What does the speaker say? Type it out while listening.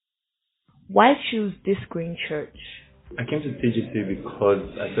Why choose this green church? I came to TGC because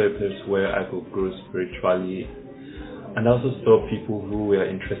I saw a place where I could grow spiritually, and I also saw people who were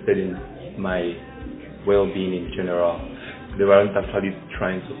interested in my well-being in general. They weren't actually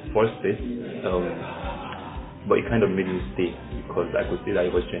trying to force it, but it kind of made me stay because I could see that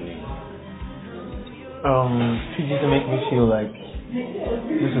it was genuine. TGC make me feel like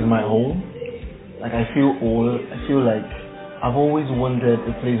this is my home. Like I feel old. I feel like I've always wanted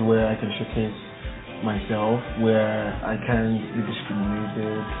a place where I can showcase myself, where I can be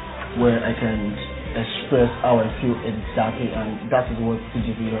discriminated, where I can express how I feel exactly, and that is what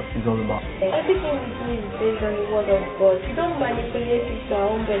TGC is all about. Everything we do is based on the word of God. We don't manipulate it to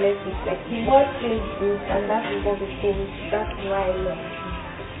our own benefit. Like God feels good, and that is what we think. That's why I love it.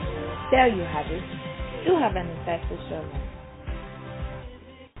 There you have it. Do have an insightful sermon.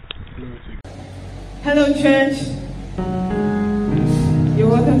 Hello, church. You're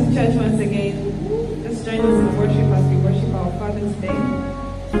welcome to church once again. Just join us in worship as we worship our Father's Day.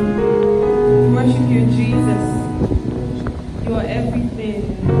 We worship you, Jesus. You are everything.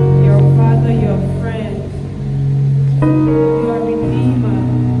 You're a Father, you're a friend. You are a Redeemer.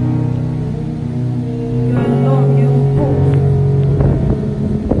 You are love, you are hope.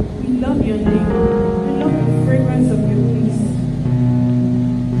 We love your name. We love the fragrance of your peace.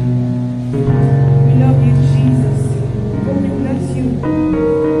 We love you, Jesus. Oh, we bless you.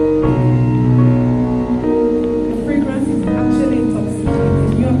 The fragrance is actually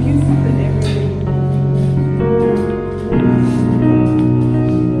intoxicating. You are beautiful in every way.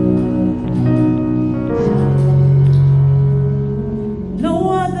 No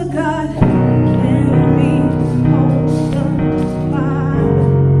other God can be called the Father.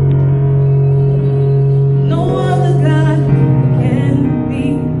 No other God can be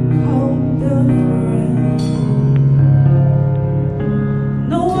called the friend.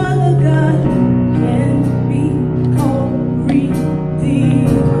 No other God can be called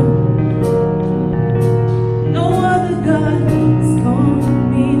Redeemer. No other God is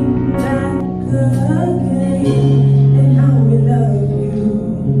coming back again. And how we love you.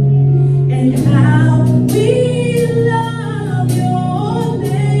 And how we love your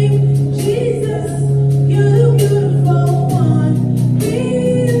name, Jesus. You're the beautiful one. We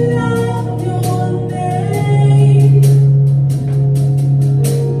love your name.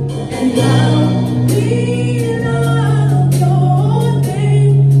 And how we love your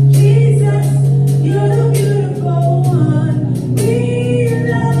name, Jesus. You're the beautiful one. We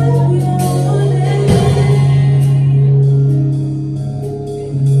love your name.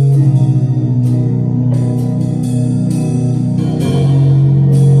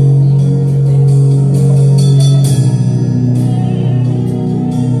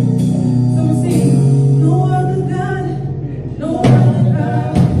 So we sing, no other God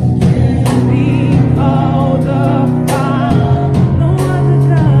can be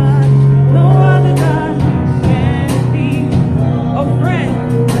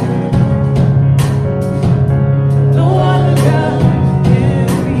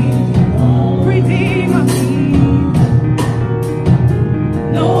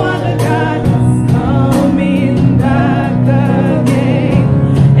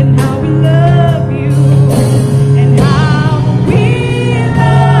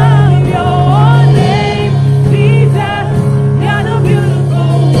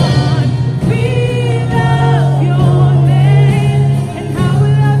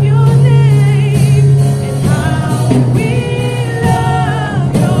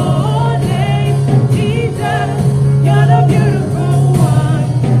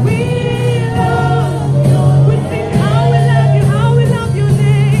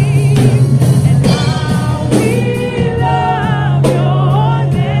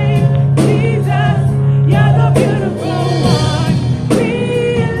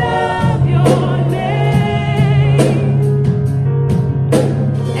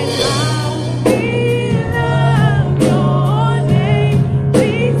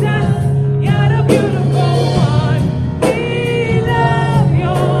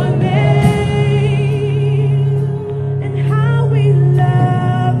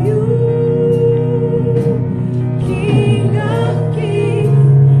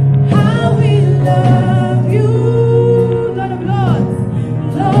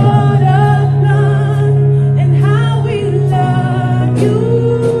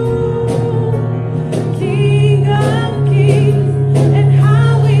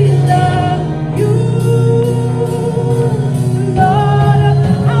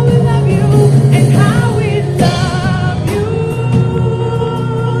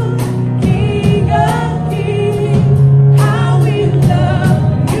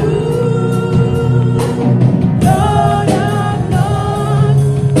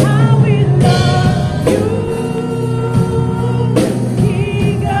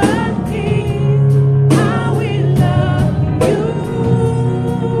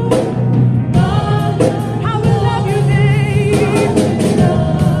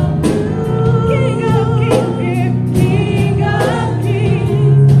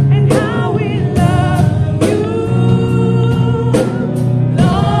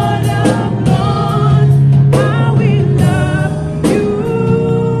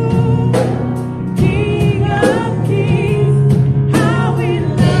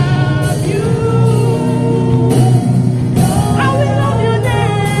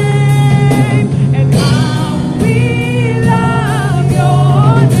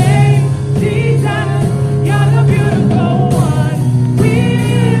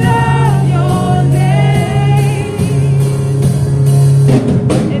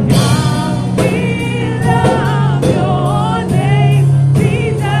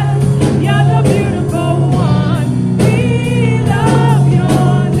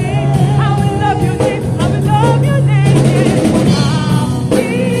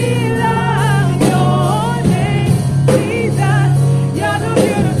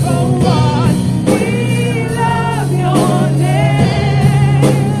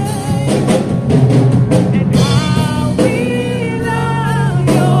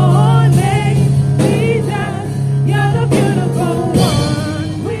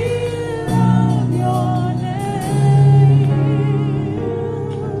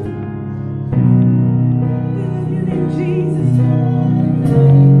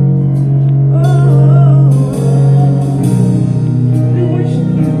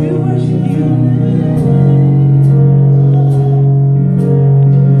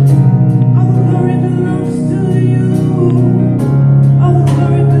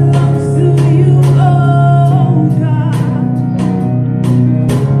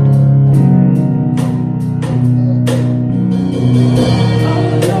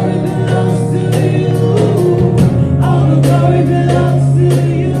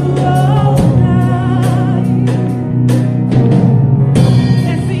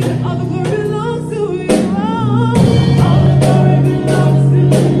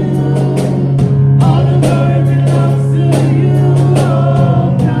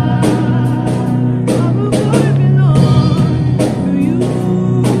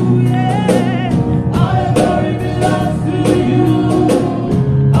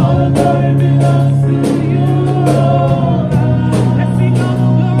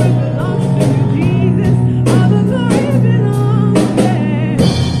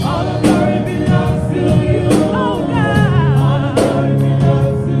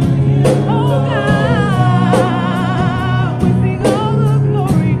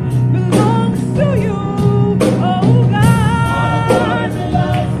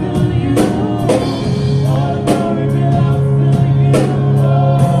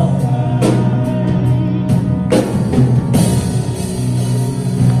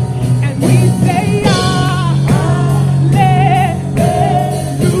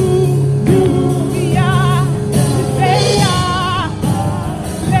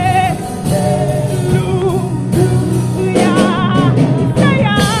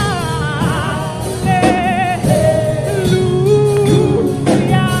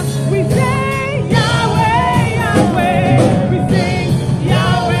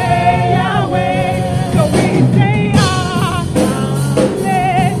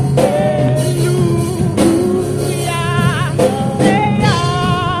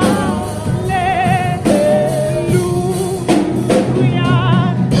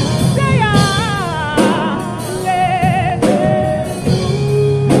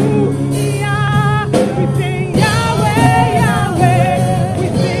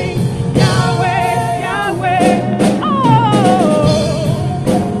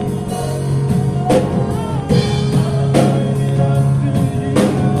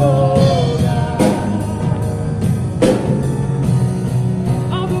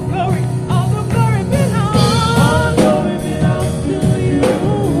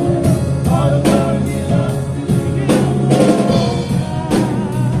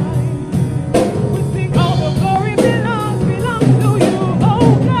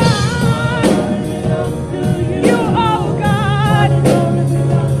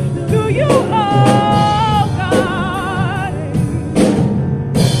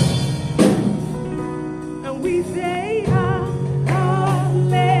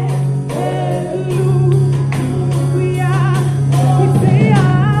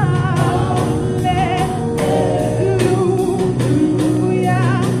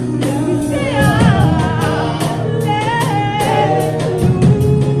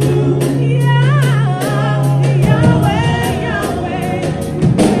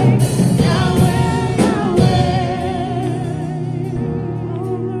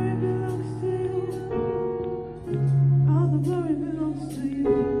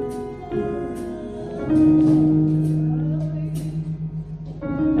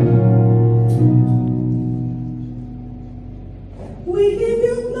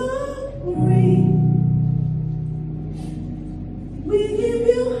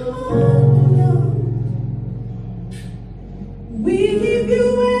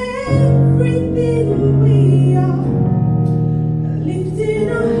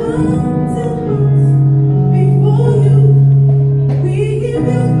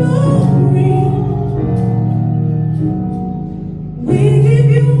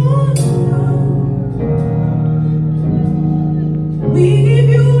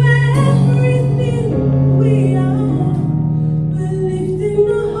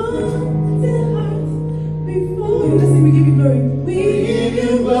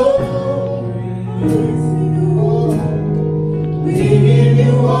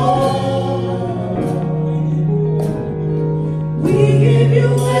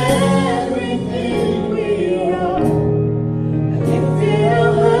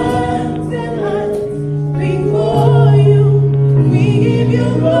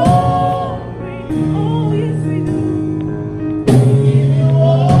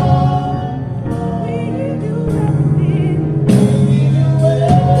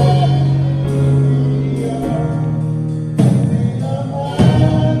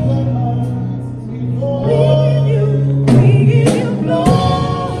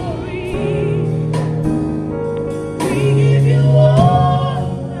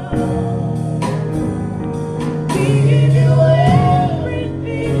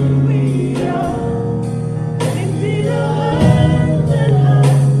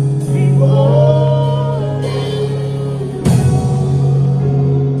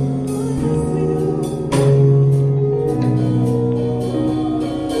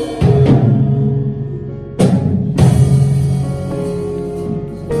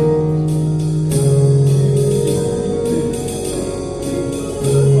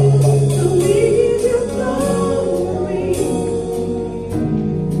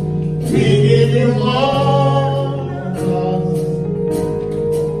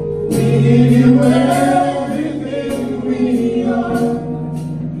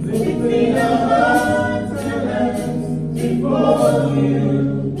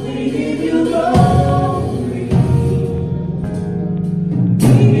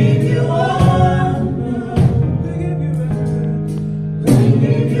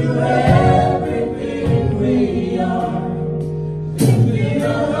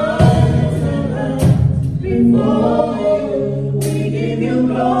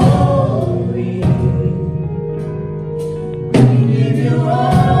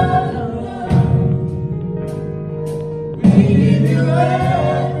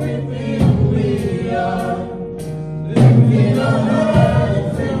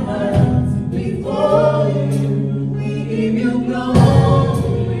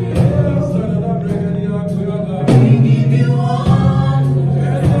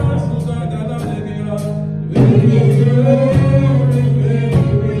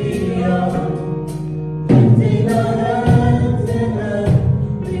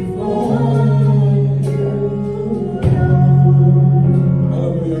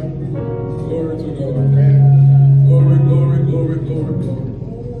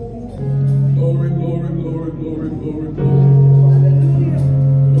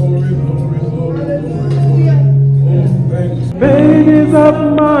Babies of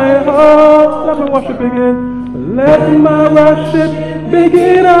my heart, let my worship begin. Let my worship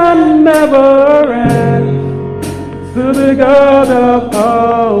begin and never end. To the God of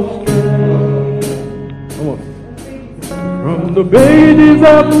all strength. Come on. From the babies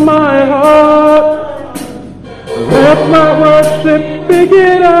of my heart, let my worship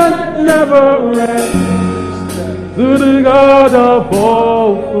begin and never end. To the God of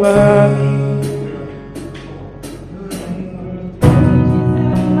all flesh.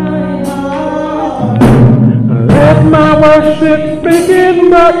 Let my worship begin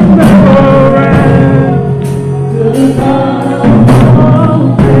but never end. To the God of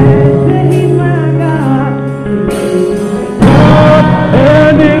all flesh. He's my God.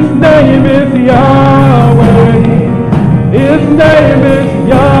 And His name is Yahweh. His name is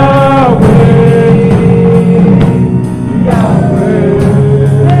Yahweh.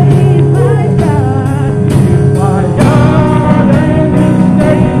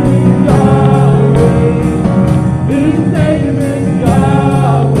 His name is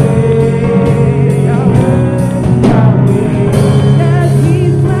Yahweh.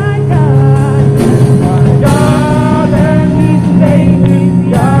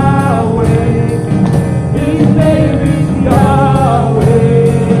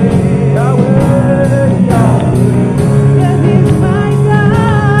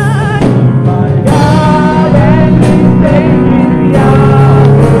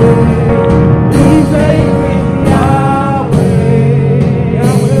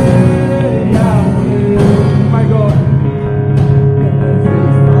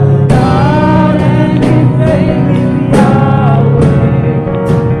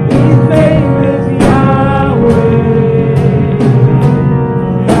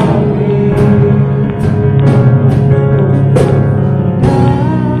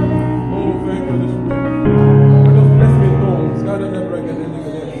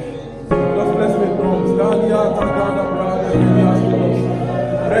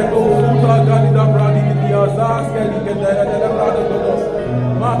 skeli kedere de brada godos.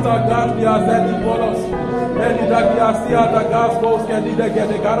 Mata gardia zeli bolos. Eli da giasia da gaspos kedi de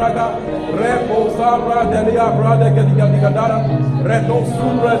gede garaga. Repo sabra delia brada kedi gadi gadara. Reto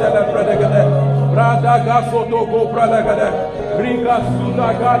sumra de la brada gede. Brada gasoto go brada gede. Riga suda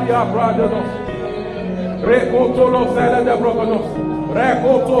gadia brada dos. Rekotolo sele de brogonos.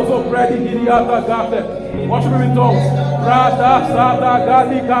 Rekotozo predi giriata gate. Worship him in tongues. Brada sada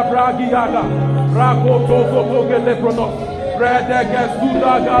gali kabragiaga. Rakotozo togele pronos. Brede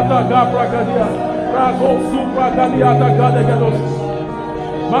gesuda gata gabragadia. Rako supra galiata gadegedos.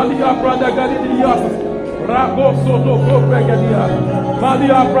 Malia brada galidias. Rako soto gopregadia.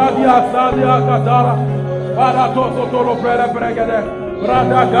 Malia bradia sadia katara. Barato soto prele pregede.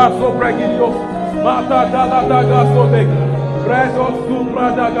 Brada gaso pregidios. Mata dala daga sotek. Bredo supra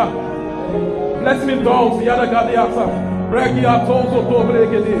daga. Bless me tongues, yada gadiasa. Bregia tozo to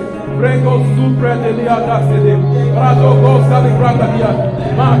bregedi. Brego supra deliata sede. Brado go sali bragadia.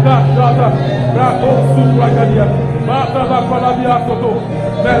 Maka shata. Brago supra gadia. Mata la paladia soto.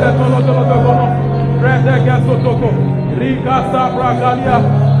 Mele tono tono tono. Brede gesotoko. Riga sabra galia.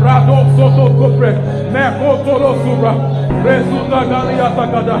 Brado soto copre. Meko tolo supra. Resuta galia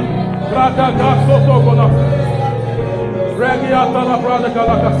takada. Brada gasoto gona. Regiata la brada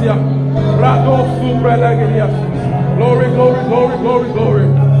galakasia. Brado supra legedia. Glory, glory, glory, glory, glory.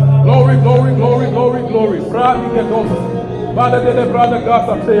 Glory, glory, glory, glory, glory. Bradi getos. Bada de brada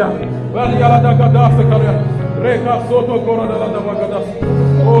gasa seya. Bada yala da gadasa karia. Reka soto kora de la damagadas.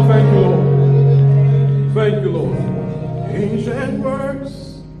 Oh, thank you, Lord. Thank you, Lord. Ancient works,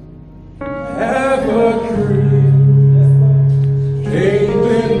 ever true.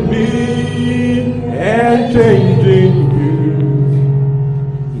 Changing me and changing you.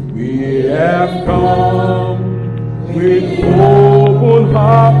 We have come with open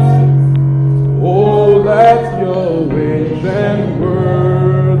hearts. Oh, let your ancient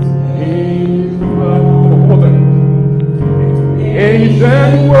words in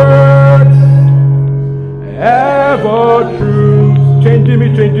ancient words, ever true. Changing me,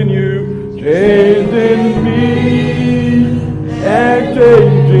 changing you, changing me and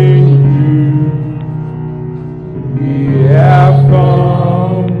changing you. We have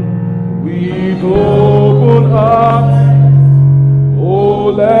come with open hearts.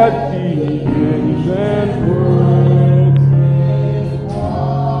 Oh, let the ancient words.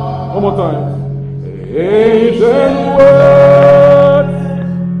 One more time. Ancient words,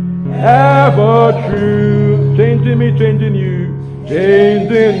 ever true. Changing me, changing you,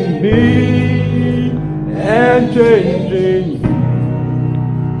 changing me and changing you.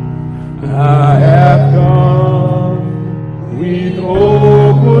 I have come with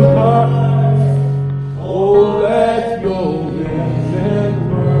open heart. Oh, let your ancient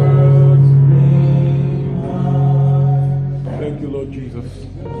words be. Thank you, Lord Jesus.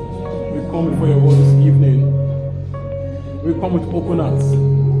 We come before your word this evening. We come with open hearts.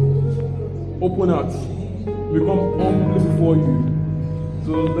 Open hearts. We come humbly before you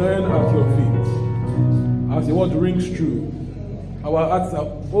to learn at your feet. As your word rings true, our hearts are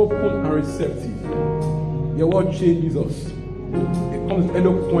open and receptive. Your word changes us. It comes with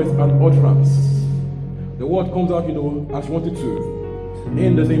eloquence and utterance. The word comes out, as you want it to.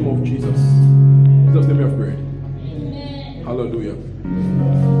 In the name of Jesus. Jesus' name we have prayed. Hallelujah.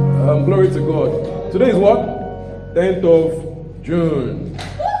 Glory to God. Today is what? 10th of June.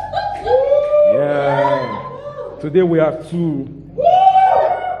 Yeah. Today we have 2.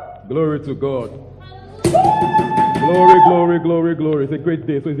 Glory to God. Glory, glory, glory, glory. It's a great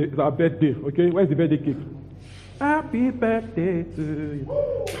day. So it's our birthday. Okay? Where's the birthday cake? Happy birthday to you.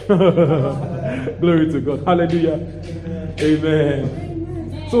 Glory to God. Hallelujah. Amen.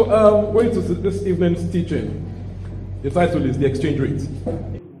 So going to this evening's teaching. The title is The Exchange Rate.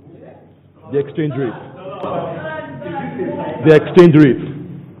 The exchange rate. The exchange rate.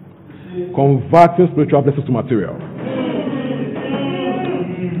 Converting spiritual blessings to material.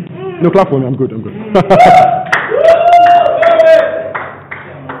 No, clap for me. I'm good.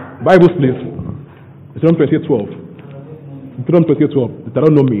 Bibles, please. Deuteronomy 28:12. Deuteronomy 28:12.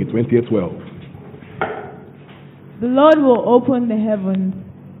 Deuteronomy 28:12. The Lord will open the heavens,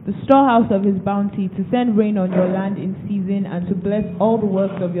 the storehouse of his bounty, to send rain on your land in season and to bless all the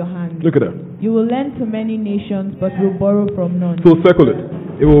works of your hands. Look at that. You will lend to many nations, but will borrow from none. So circle it.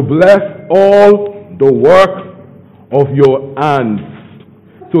 It will bless all the work of your hands.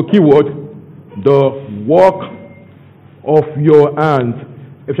 So keyword, the work of your hands.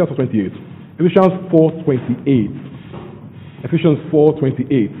 Ephesians 4:28. Ephesians 4:28. Ephesians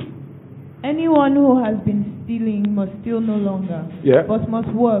 4:28. Anyone who has been stealing must steal no longer, Yeah. but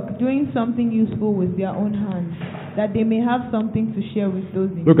must work, doing something useful with their own hands, that they may have something to share with those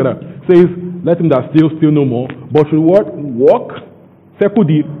in Look at need. that. Says, let him that steal no more, but should what? Walk. Circle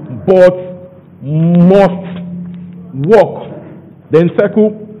the but must walk. Then circle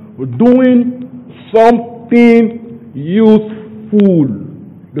doing something useful.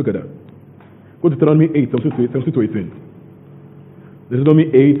 Look at that. Go to Deuteronomy 8, 17 to 18. Deuteronomy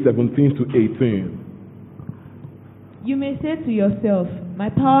 8, 17 to 18. You may say to yourself, my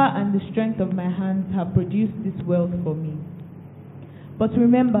power and the strength of my hands have produced this wealth for me. But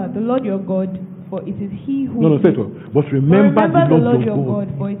remember the Lord your God, for it is He who... No, say so. But remember the Lord your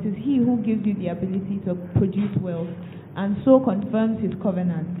God, for it is He who gives you the ability to produce wealth, and so confirms His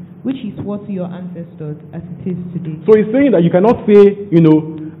covenant, which He swore to your ancestors, as it is today. So he's saying that you cannot say,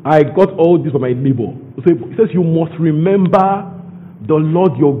 I got all this from my labor. So he says you must remember the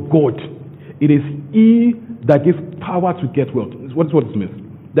Lord your God. It is He that gives power to get wealth. What it means?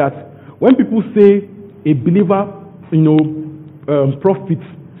 That when people say a believer, profits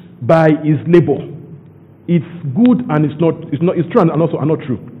by his labor, it's good and it's true and also not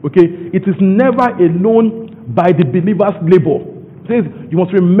true. Okay, it is never alone by the believer's labor. It says you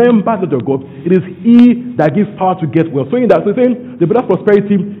must remember that your God. It is He that gives power to get wealth. So in that, so saying the believer's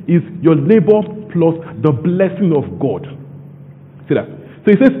prosperity is your labor plus the blessing of God. See that?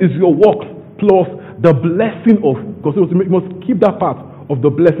 So he says it's your work plus the blessing of God. So you must keep that part of the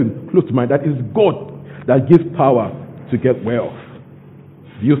blessing close to mind. That is God that gives power to get wealth.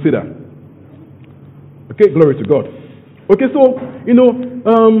 Do you see that? Okay, glory to God. Okay, so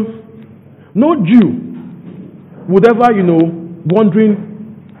no Jew would ever wondering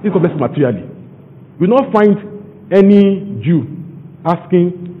if God blesses materially. You will not find any Jew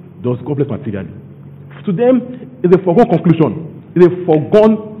asking, does God bless materially? To them, it's a foregone conclusion. It's a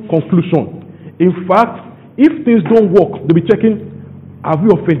foregone conclusion. In fact, if things don't work, they'll be checking, have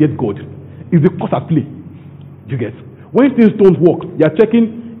we offended God? Is the cause at play? You get? When things don't work, they are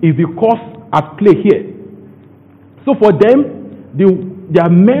checking, is the cause at play here? So for them, they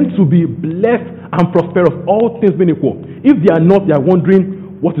are meant to be blessed and prosperous, all things being equal. If they are not, they are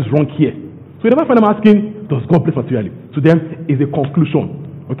wondering what is wrong here. So you never find them asking, does God bless materially? To them, is a conclusion.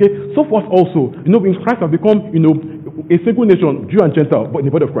 Okay? So for us also, in Christ have become, a single nation, Jew and Gentile, but in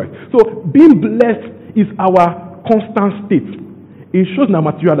the body of Christ. So being blessed is our constant state. It shows in our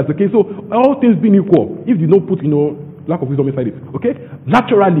material. Okay? So all things being equal, if you don't put, lack of wisdom inside it, okay?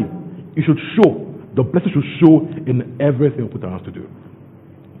 Naturally, it should show. The blessing should show in everything we put our hands to do.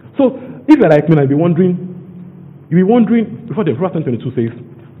 So, if you're like me, you'll be wondering, before the verse 22 says,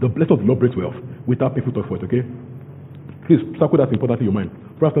 the blessing of the Lord brings wealth without painful toil for it, okay? Please, circle that important in your mind.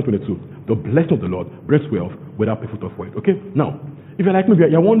 Verse 22, the blessing of the Lord brings wealth without painful toil for it, okay? Now, if you're like me,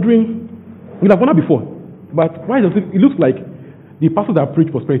 you're wondering, you'll have wondered before, but why does it looks like the pastors that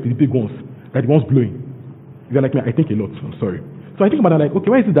preach prosperity, the big ones, that the ones blowing. If you're like me, I think a lot, I'm sorry. So I think about it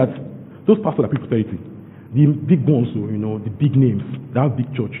why is it that those pastors that preach prosperity, the big ones, the big names, that big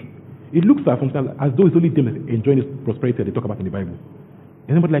church, it looks like sometimes as though it's only them that enjoying this prosperity that they talk about in the Bible.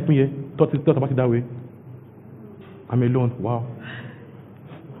 Anybody like me here thought about it that way? I'm alone. Wow.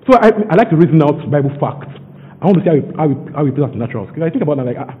 So I like to reason out Bible facts. I want to see how we play out the natural. Because I think about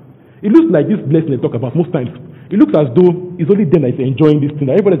it it looks like this blessing they talk about most times. It looks as though it's only them that is enjoying this thing.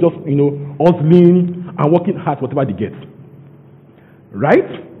 Everybody just hustling and working hard whatever they get.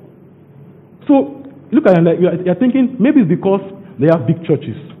 Right? So look at it you're thinking maybe it's because they have big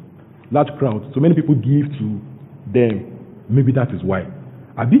churches, large crowds, so many people give to them. Maybe that is why.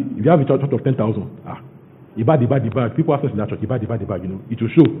 If you have a church of 10,000, you bad, people access in that church, you bad, it will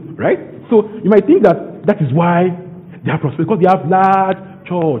show, right? So you might think that is why they are prosperous, because they have large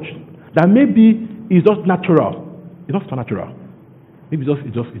church. That maybe it's just natural. It's not supernatural. Maybe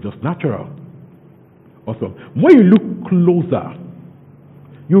it's just natural. Awesome. When you look closer,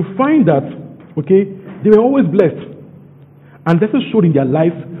 you find that they were always blessed, and this is showed in their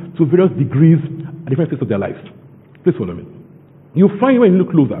lives to various degrees at different stages of their lives. Please follow me. You find when you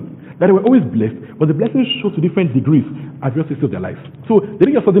look closer that they were always blessed, but the blessings show to different degrees at various stages of their lives. So they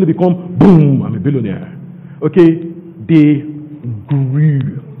didn't just suddenly become, boom, I'm a billionaire. Okay, they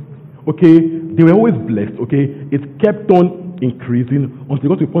grew. Okay, they were always blessed. Okay, it kept on increasing until they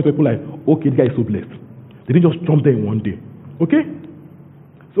got to a point where people like, okay, this guy is so blessed. They didn't just jump there in one day. Okay,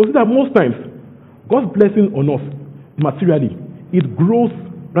 so see that most times God's blessing on us materially, it grows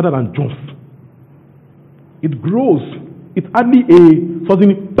rather than jumps. It grows. It's hardly a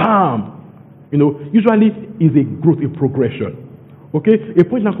sudden bam. Usually is a growth, a progression. Okay, a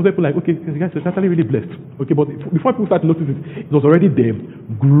point now people like, okay, this guy is actually really blessed. Okay, but before people start to notice it, it was already there,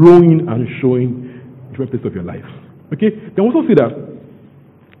 growing and showing different places of your life. Okay? Can also see that,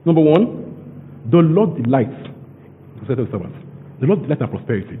 number one, the Lord delights to settle servants. The Lord delights in our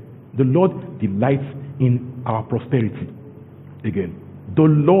prosperity. The Lord delights in our prosperity. Again, the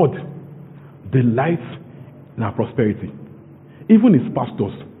Lord delights in our prosperity. Even his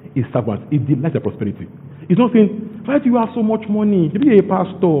pastors, his servants, he delights in prosperity. He's not saying, why do you have so much money? Be a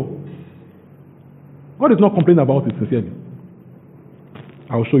pastor. God is not complaining about it sincerely.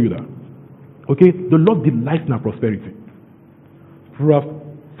 I'll show you that. Okay, the Lord delights in our prosperity.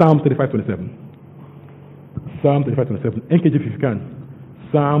 Psalm 35:27. Psalm 35:27. NKJV if you can.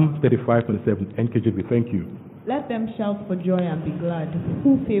 Psalm 35:27. NKJV. Thank you. Let them shout for joy and be glad,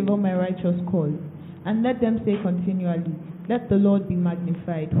 who favor my righteous cause. And let them say continually, let the Lord be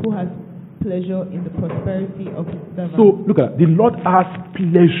magnified, who has pleasure in the prosperity of his servant. So, look at that. The Lord has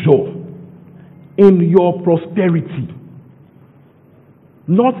pleasure in your prosperity.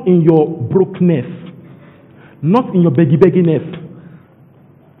 Not in your brokenness. Not in your begginess.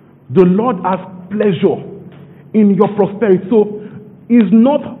 The Lord has pleasure in your prosperity. So, it's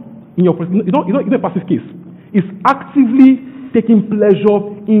not in your it's not a passive case. It's actively taking pleasure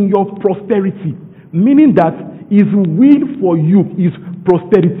in your prosperity. Meaning that his will for you is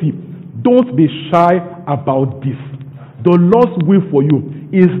prosperity. Don't be shy about this. The Lord's will for you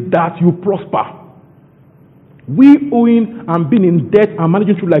is that you prosper. We owing and being in debt and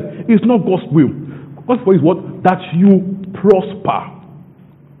managing through life is not God's will. God's will is what? That you prosper.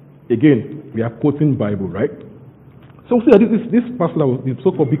 Again, we are quoting Bible, right? So see that this pastor, the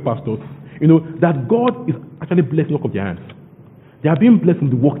so-called big pastors, that God is actually blessing the work of their hands. They are being blessed in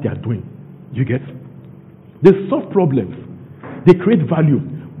the work they are doing. You get? They solve problems. They create value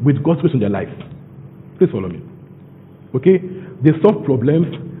with God's grace in their life. Please follow me. Okay? They solve problems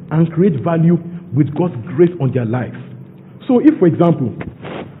and create value with God's grace on their lives. So if, for example,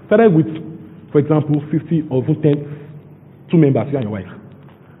 started with, 50 or 10, 2 members, you and your wife.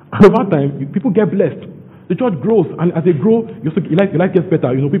 And over time, people get blessed. The church grows, and as they grow, your life gets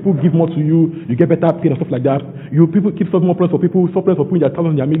better. People give more to you, you get better pay and stuff like that. People keep solving more problems for people, solve problems for people in their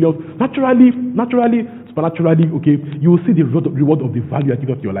thousands and their millions. Naturally, supernaturally, okay, you will see the reward of the value I give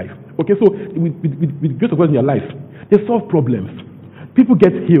to your life. Okay, so with grace of God in your life, they solve problems. People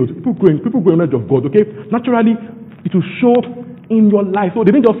get healed, people grow in knowledge of God, okay? Naturally, it will show in your life. So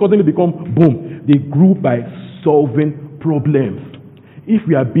they didn't just suddenly become boom. They grew by solving problems. If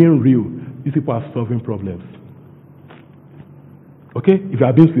we are being real, these people are solving problems. Okay? If you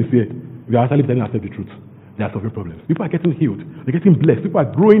are being sincere, we are actually telling ourselves the truth. They are solving problems. People are getting healed. They're getting blessed. People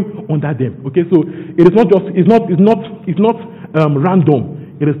are growing under them. Okay? So it is not just random.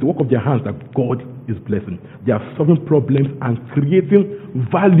 It is the work of their hands that God is blessing. They are solving problems and creating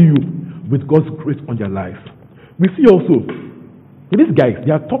value with God's grace on their lives. We see also these guys,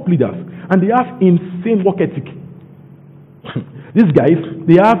 they are top leaders and they have insane work ethic. These guys,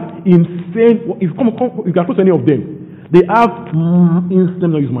 they have insane. If you can put any of them, they have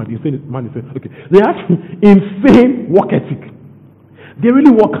insane. Okay, they have insane work ethic. They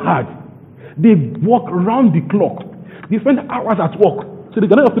really work hard. They work around the clock. They spend hours at work. So they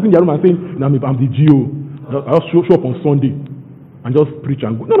cannot just sit in their room and say, "I'm the GO. I'll show up on Sunday and just preach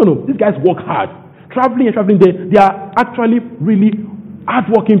and go." No. These guys work hard, traveling. They are actually really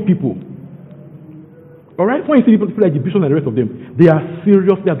hardworking people. All right? When you see people like the Bishop and the rest of them, they are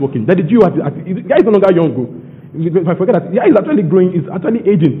seriously hardworking. That the GO, the guy is no longer young. If I forget that, he's actually growing, he's actually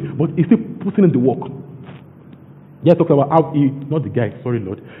aging, but he's still putting in the work. Yeah, talks about how he, not the guy, sorry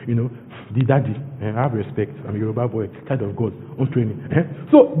Lord, the daddy. I have respect. I'm a Yoruba boy, child of God, on training.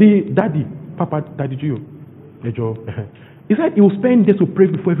 So the daddy, Papa, Daddy Gio, he said he will spend days to pray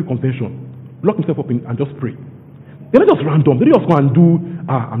before every convention, lock himself up and just pray. They're not just random. They don't just go and do,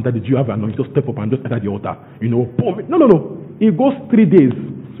 I'm Daddy Gio, you just step up and just enter the altar. Boom. No. He goes 3 days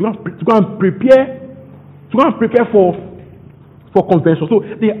to go and prepare for convention. So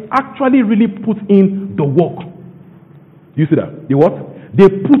they actually really put in the work. You see that? They what? They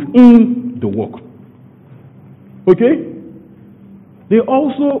put in the work. Okay? They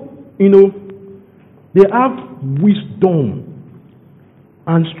also, they have wisdom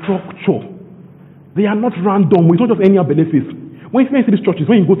and structure. They are not random. It's not just any benefits. When you see these churches,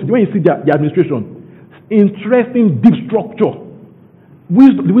 when you see the administration, interesting, deep structure.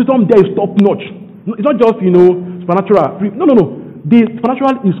 The wisdom there is top notch. It's not just, supernatural. No. The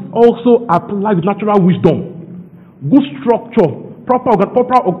supernatural is also applied with natural wisdom. Good structure, proper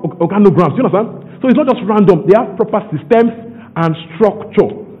organograms. You understand? So it's not just random. They have proper systems and structure.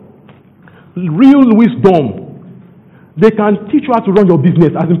 Real wisdom. They can teach you how to run your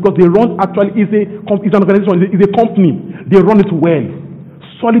business, because they run actually is an organization, is a company. They run it well.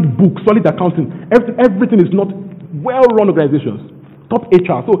 solid books, solid accounting. Everything is not well-run organizations. Top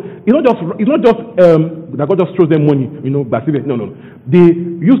HR. So it's not just that God just throws them money, No. They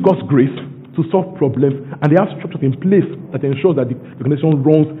use God's grace to solve problems, and they have structures in place that ensure that the organization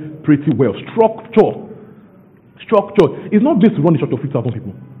runs pretty well. Structure. It's not based to run a church of 50,000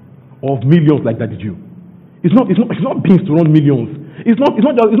 people or of millions like that did you. It's not based to run millions. It's not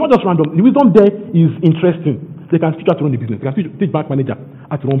just random. The wisdom there is interesting. They can teach how to run the business. They can teach bank manager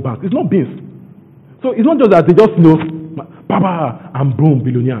how to run banks. It's not beans. So it's not just that they just know, Baba and boom,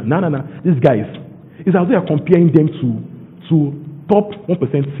 billionaire. No. These guys, it's as though you're comparing them to top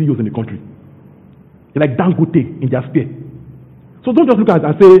 1% CEOs in the country. They're like Dangote in their sphere. So don't just look at it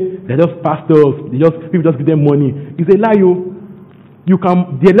and say they're just pastors. People just give them money. It's a lie. You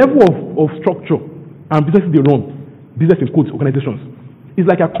can the level of structure and businesses they run, business in quotes organizations. It's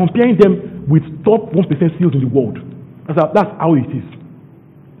like you're comparing them with top 1% CEOs in the world. That's how it is.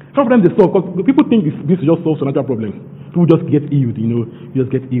 Some of them they solve because people think this is just solve natural problems. People just get healed, You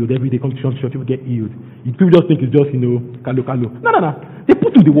just get healed every day. Come to church, people get healed. People just think it's just kalo. No. They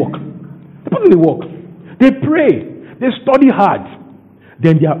put in the work. They pray. They study hard.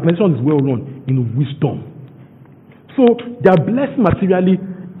 Then their organization is well run in wisdom. So they are blessed materially.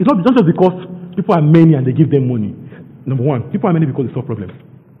 It's not just because people are many and they give them money. Number one, people are many because they solve problems.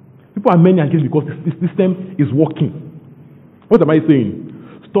 People are many and give because the system is working. What am I saying?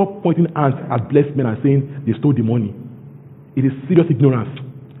 Stop pointing hands at blessed men and saying they stole the money. It is serious ignorance.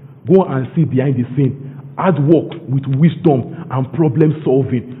 Go and see behind the scene. Hard work with wisdom and problem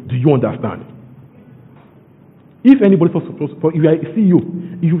solving. Do you understand? If anybody, if you are a CEO,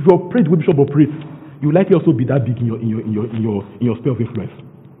 if you operate the way Bishop operates, you will likely also be that big in your sphere of influence.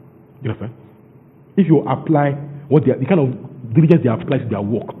 You understand? If you apply the kind of diligence they apply to their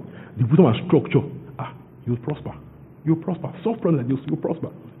work, the wisdom and structure, you'll prosper. You'll prosper. Solve problems like this, you'll prosper.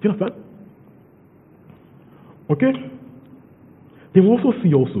 Do you understand? Okay? Then we also see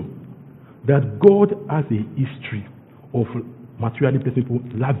that God has a history of materially blessing people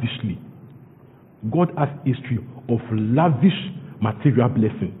lavishly. God has a history of lavish material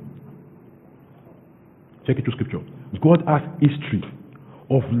blessing. Check it through scripture. God has history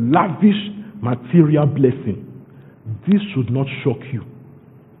of lavish material blessing. This should not shock you.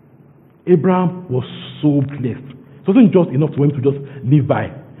 Abraham was so blessed. It wasn't just enough for him to just live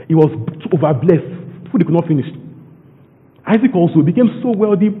by. He was over blessed. Food he could not finish. Isaac also became so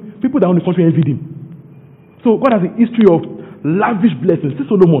wealthy, people that own the country envied him. So God has a history of lavish blessings. See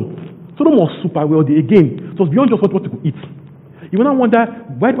Solomon was super wealthy again. So it was beyond just what he could eat. You will not wonder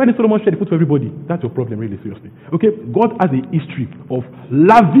why did Solomon share the food for everybody? That's your problem, really, seriously. Okay, God has a history of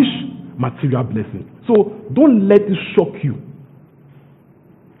lavish material blessing. So don't let it shock you.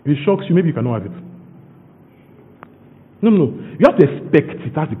 If it shocks you, maybe you cannot have it. No. You have to expect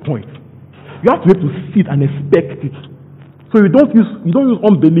it. That's the point. You have to be able to see it and expect it. So you don't use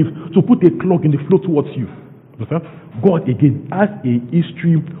unbelief to put a clog in the flow towards you. Understand? God again has a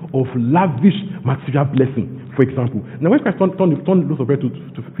history of lavish material blessing. For example, now when Christ turned loaves of bread to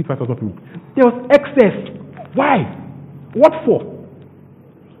feed 5,000 people, there was excess. Why? What for?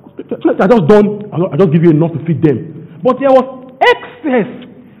 I just give you enough to feed them. But there was excess.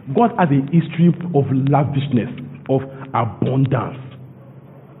 God has a history of lavishness, of abundance.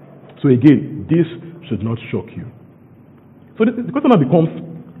 So again, this should not shock you. So the question now becomes,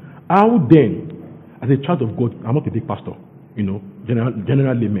 how then, as a child of God, I'm not a big pastor,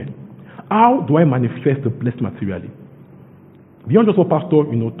 general layman. How do I manifest the blessed materially? Beyond just what pastor,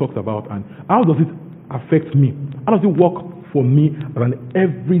 talks about, and how does it affect me? How does it work for me as an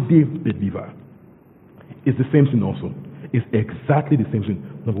everyday believer? It's the same thing also. It's exactly the same thing.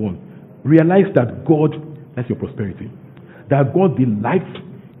 Number one, realize that God likes your prosperity. That God delights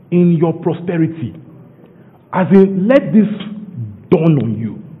in your prosperity. As in, let this dawn on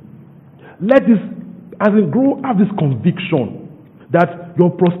you. Let this, have this conviction that your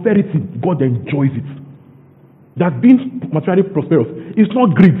prosperity, God enjoys it. That being materially prosperous is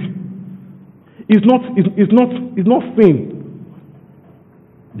not greed. It's not sin.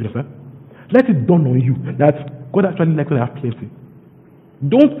 You understand? Let it dawn on you that God actually likes to have plenty.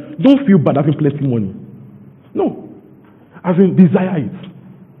 Don't feel bad having plenty money. No. As in, desire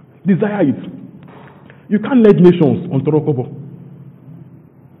it. Desire it. You can't lead nations on Torokobo.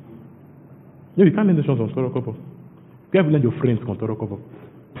 You can't lead nations on Torokobo. You have to lead your friends on Torokobo.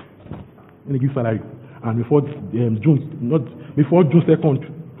 And they give salary. And before before June 2nd,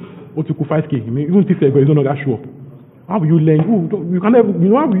 what you could 5K, even if you're not that sure. How will you lend? How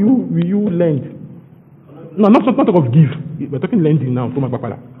will you lend? No, not talk of give. We're talking lending now.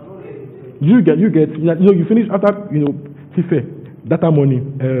 You finish after, Tife, data money,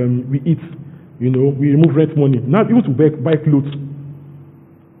 we eat, we remove rent money. Now even to buy clothes.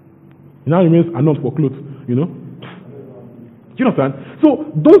 It now remains announced for clothes, Do you understand? So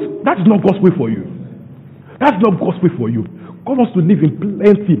that is not God's way for you. That's not God's way for you. God wants to live in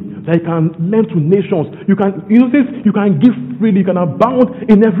plenty, that you can lend to nations. You can, says you can give freely, you can abound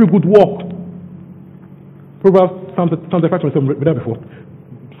in every good work. Proverbs, Psalm 35:27, read that before.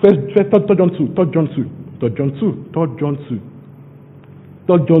 First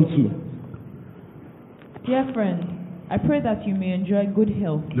John 2. Dear friend, I pray that you may enjoy good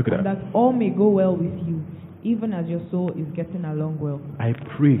health, Look at and that. that all may go well with you, even as your soul is getting along well. I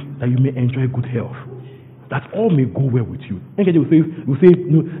pray that you may enjoy good health, that all may go well with you. NKJ will say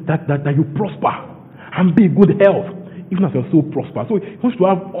that you prosper and be in good health, even as your soul prosper. So he wants to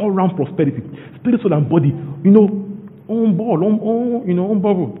have all-round prosperity, spirit, soul, and body. On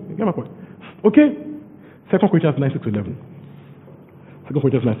bubble. You get my point? Okay. 2 Corinthians 9:6-11. 2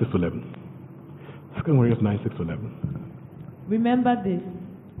 Corinthians 9:6-11. 2 Corinthians 9:6-11. Remember this: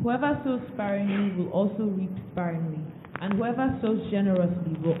 whoever sows sparingly will also reap sparingly, and whoever sows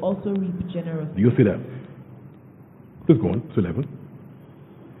generously will also reap generously. Do you see that? Please go on to 11.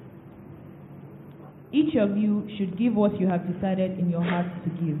 Each of you should give what you have decided in your heart to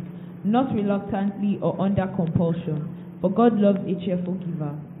give, not reluctantly or under compulsion, for God loves a cheerful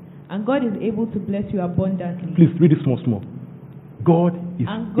giver. And God is able to bless you abundantly. Please read it small. God is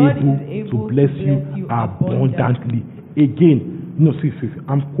able to bless you abundantly. Again, see,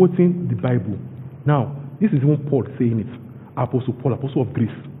 I'm quoting the Bible. Now, this is even Paul saying it. Apostle Paul, apostle of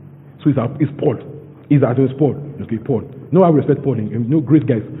Greece. So it's Paul. It's Paul. Okay, Paul. No, I respect Paul. Great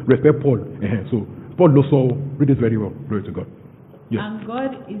guys respect Paul. So Paul also read it very well. Glory to God. Yes. And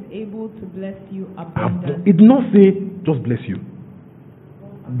God is able to bless you abundantly. It did not say just bless you.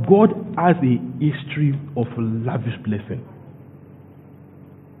 God has a history of lavish blessing.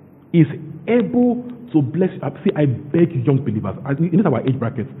 Is able to bless you. See, I beg young believers. In this our age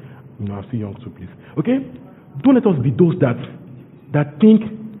bracket, I see young too, please. Okay, don't let us be those that think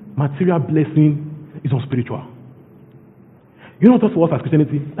material blessing is unspiritual. Not just for us as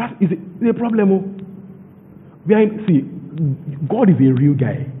Christianity. That is a problem. See, God is a real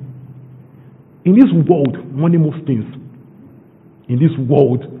guy. In this world, money moves things. In this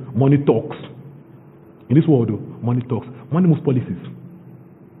world, money talks. In this world, money talks. Money moves policies.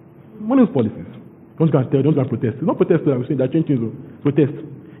 Money moves policies. Don't go and protest. It's not protest. I'm saying that change things. Protest.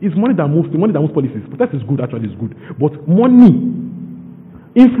 It's money that moves. The money that moves policies. Protest is good. Actually, it's good. But money,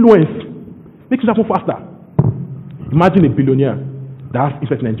 influence, makes it happen faster. Imagine a billionaire that has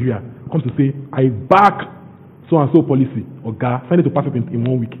interest in Nigeria comes to say, "I back so and so policy." Or God, send it to pass it in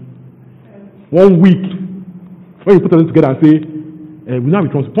 1 week. 1 week. When you put them together and say, "We now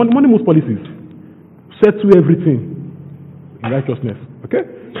return money moves policies, settle everything in righteousness." Okay.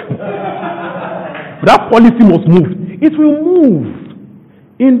 That policy must move. It will move.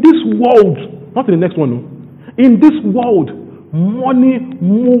 In this world, not in the next one, no. In this world, money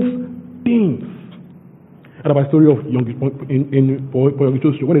moves things. And about the story of young church,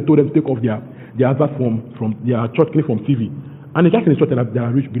 when they told them to take off their advert from their church clip from TV, and the guys in the church that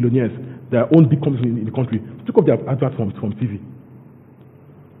are rich billionaires, their own big companies in the country, took off their advert from TV.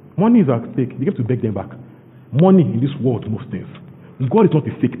 Money is at stake. They have to beg them back. Money in this world moves things. God is not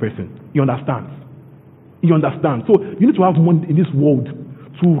a fake person. He understands. He understands. So you need to have money in this world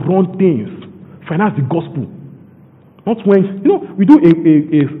to run things, finance the gospel. Not when we do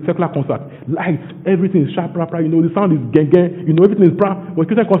a secular concert, lights, everything is sharp, proper. The sound is gang, everything is proper. But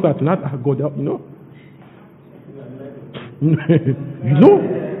Christian concert, not God,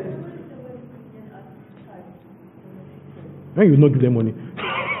 Then you will not give them money.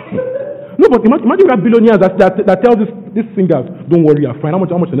 No, but imagine we have billionaires that tell these singers, "Don't worry, I'm fine. How much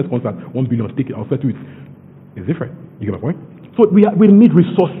the next concert? 1 billion. Take it. I'll settle it." It's different. You get my point? So we need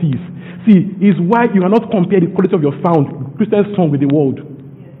resources. See, is why you cannot compare the quality of your sound, Christian song, with the world.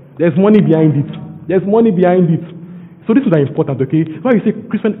 There's money behind it. There's money behind it. So this is important, okay? Why you say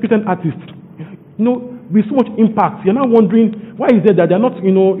Christian artists, with so much impact, you're now wondering why is it that they're not,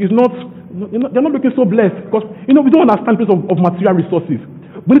 they're not looking so blessed because we don't understand the place of material resources.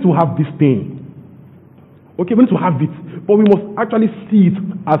 We need to have this thing. Okay, we need to have it, but we must actually see it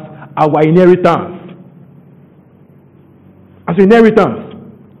as our inheritance. As an inheritance.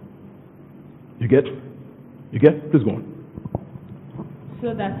 You get? Please go on.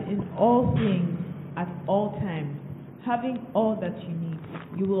 So that in all things, at all times, having all that you need,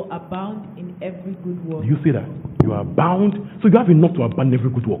 you will abound in every good work. You see that? You are bound. So you have enough to abound in every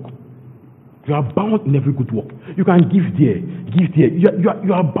good work. You are bound in every good work. You can give there.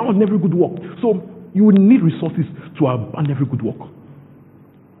 You are bound in every good work. So You will need resources to abandon every good work.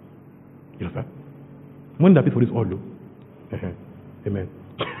 You understand? When that pay for this all, amen.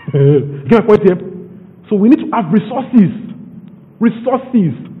 Get my point here? So we need to have resources.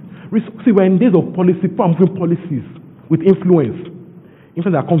 See, we're in days of policy, moving policies with influence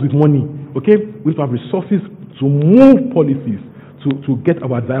that comes with money. Okay? We need to have resources to move policies to get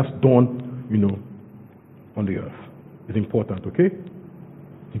our desires done, on the earth. It's important, okay?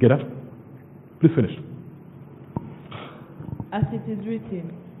 You get that? Please finish. As it is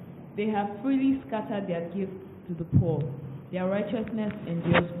written, they have freely scattered their gifts to the poor. Their righteousness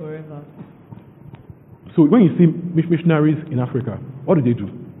endures forever. So when you see missionaries in Africa, what do?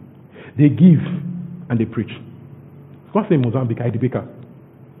 They give and they preach. God said in Mozambique, Baker.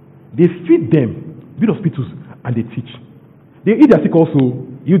 They feed them, build hospitals, and they teach. They eat their sick also,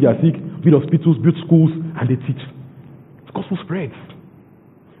 heal their sick, build hospitals, build schools, and they teach. The gospel spreads.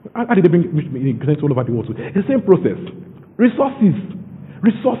 How did they bring Christians all over the world? So it's the same process. Resources.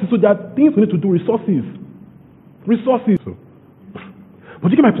 So there are things we need to do. Resources. So, but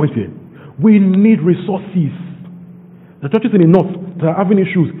you get my point here. We need resources. The churches in the north that are having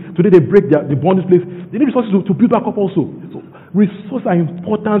issues, today they break the bondage place. They need resources to build back up also. So resources are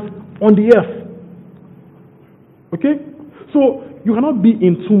important on the earth. Okay? So you cannot be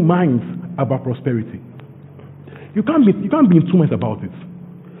in two minds about prosperity. You can't be in two minds about it.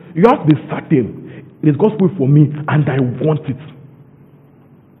 You have to be certain it is God's will for me and I want it.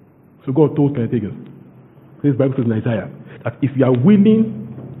 So God told Kenneth Hagin, this Bible says in Isaiah, that if you are willing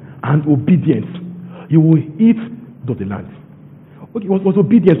and obedient, you will eat of the land. Okay, it was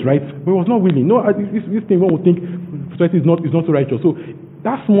obedient, right? But it was not willing. No, this thing one would think society is not so righteous. So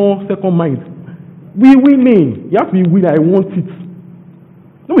that small second mind, be willing. You have to be willing. I want it.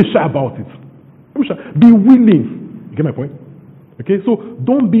 Don't be shy about it. Be willing. You get my point? Okay, so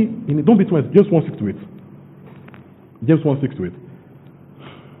don't be too much. James 1:6 to it. James 1:6 to it.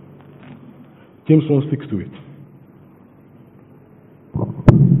 James 1:6 to it.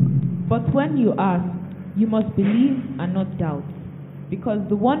 But when you ask, you must believe and not doubt, because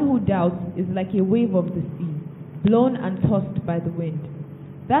the one who doubts is like a wave of the sea, blown and tossed by the wind.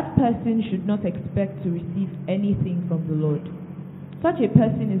 That person should not expect to receive anything from the Lord. Such a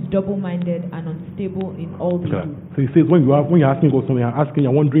person is double-minded and unstable in all they do. So he says, when you're asking God something,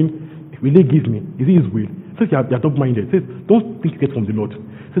 you're wondering, will they give me? Is it his will? He says you're double-minded. He says, don't think you get from the Lord.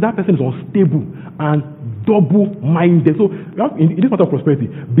 So that person is unstable and double-minded. So in this matter of prosperity,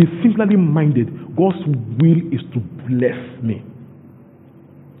 be simply minded. God's will is to bless me.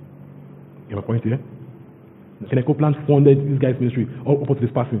 You have a point here? Kenneth Copeland funded this guy's ministry up to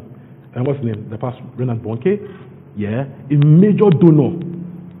this person. And what's his name? The pastor Renard Bonke. Yeah, a major donor.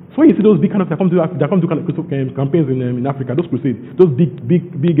 So when you see those big kind of that come to campaigns in Africa, those crusades, those big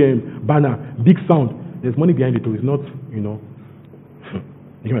banner, big sound, there's money behind it too. It's not, you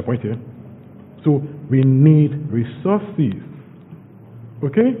get my point here? So we need resources.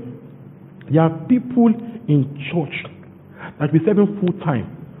 Okay? There are people in church that be serving full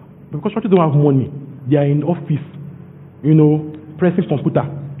time. Because churches don't have money. They are in office, pressing computer.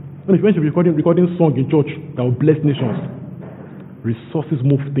 When you be recording song in church that will bless nations. Resources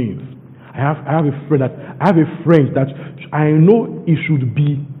move things. I have a friend that I know he should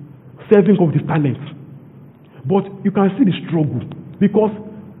be serving of his talent. But you can see the struggle because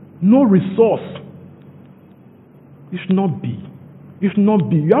no resource. It should not be. You have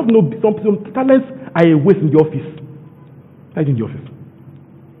some talents are a waste in the office. Hide in the office.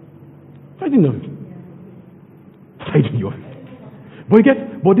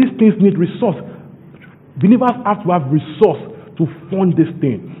 But these things need resource. Believers have to have resource to fund this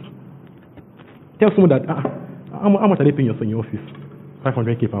thing. Tell someone that how much are they paying in your office?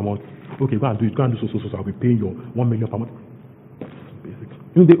 500K per month. Okay, go and do it. Go and do so. I'll be paying you 1 million per month. Basic.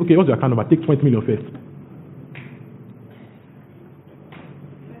 Okay, what's your account number? Take 20 million first.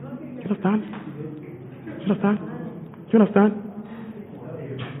 Do you understand?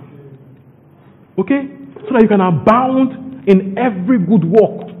 Okay? So that you can abound in every good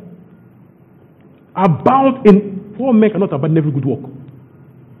work. Abound in, poor men cannot abound in every good work.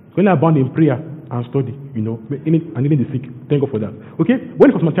 When I abound in prayer and study, and healing the sick, thank God for that. Okay? When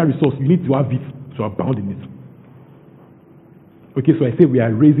it comes to material resource, you need to have it to abound in it. Okay, so I say we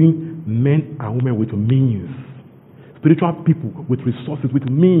are raising men and women with means. Spiritual people with resources, with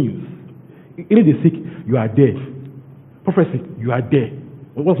means. Healing the sick, you are there. Prophecy, you are there.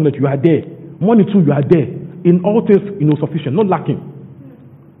 What's that? You are there. Money too, you are there. In all things, sufficient, not lacking.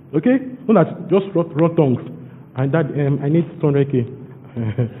 Okay? Not that just raw tongues. And that I need 200K.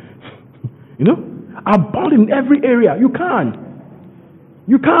 Abound in every area. You can.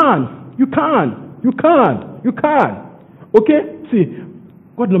 You can. Okay? See,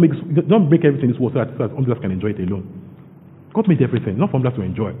 God don't make everything in this world so that unbelievers can enjoy it alone. God made everything, not for unbelievers to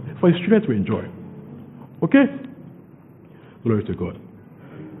enjoy, for His children to enjoy. Okay? Glory to God.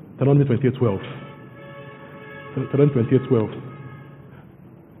 Deuteronomy 28:12. Deuteronomy 28:12.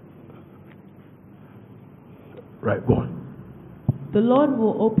 Right, go on. The Lord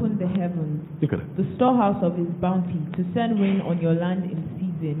will open the heavens, Look at it. the storehouse of His bounty, to send rain on your land in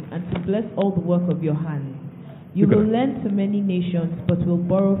season, and to bless all the work of your hands. You Look at will it. lend to many nations, but will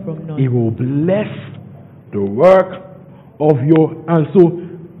borrow from none. He will bless the work of your hands. So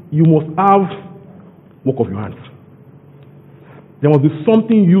you must have work of your hands. There must be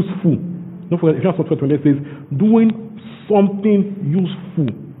something useful. Don't forget, Ephesians 4:28 says, doing something useful.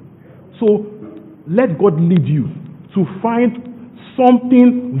 So let God lead you to find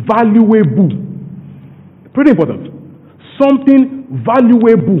something valuable. Pretty important. Something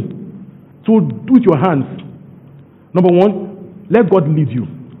valuable to do with your hands. Number one, let God lead you.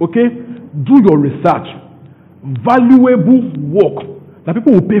 Okay? Do your research. Valuable work that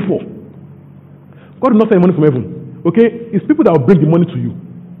people will pay for. God will not send money from heaven. Okay? It's people that will bring the money to you.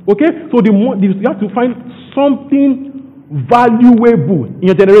 Okay? So you have to find something valuable in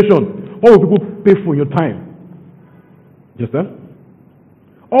your generation. What will people pay for your time? You understand?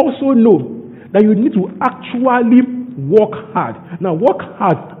 Also know that you need to actually work hard. Now, work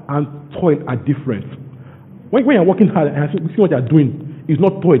hard and toil are different. When you're working hard and you see what you're doing, it's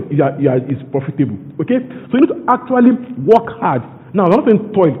not toil, it's profitable. Okay? So you need to actually work hard. Now, I'm not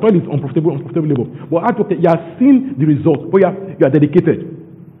saying toil is unprofitable labor. But hard work, you are seeing the results, but you are dedicated.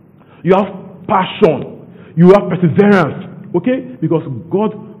 You have passion. You have perseverance. Okay? Because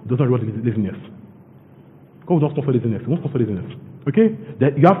God does not reward laziness. God will not sponsor laziness. He won't sponsor laziness. Okay?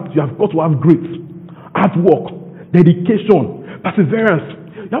 That you have got to have grit, hard work, dedication, perseverance.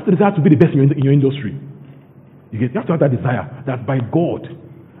 You have to desire to be the best in your industry. You have to have that desire that by God,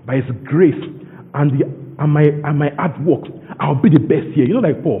 by His grace, and my hard work, I'll be the best here. You know,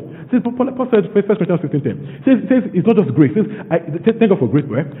 like Paul says, Paul says, 1 Corinthians 15:10 says it's not just grace. Thank God for grace,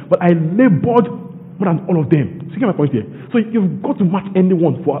 right? But I labored more than all of them. So you get my point here. So you've got to match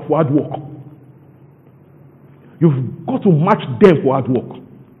anyone for hard work. You've got to match them for hard work.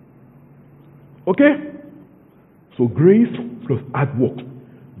 Okay? So grace plus hard work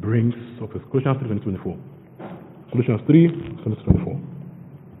brings success. Colossians 3:24. Colossians 3:24.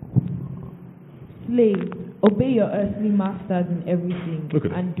 Slaves, obey your earthly masters in everything,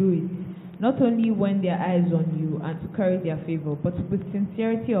 and do it, not only when their eyes on you and to curry their favor, but with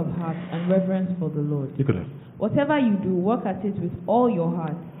sincerity of heart and reverence for the Lord. Look at that. Whatever you do, work at it with all your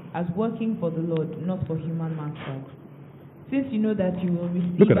heart, as working for the Lord, not for human masters. Since you know that you will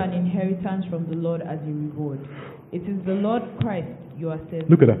receive an inheritance from the Lord as a reward. It is the Lord Christ you are serving.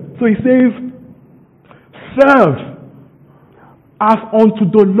 Look at that. So he says, serve as unto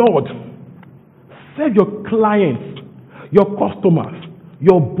the Lord. Serve your clients, your customers,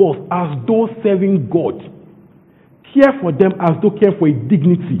 your boss as though serving God. Care for them as though caring for a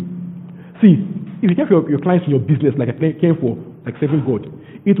dignity. See, if you care for your clients in your business like caring for, like serving God,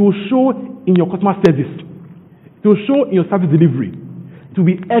 it will show in your customer service. It will show in your service delivery. It will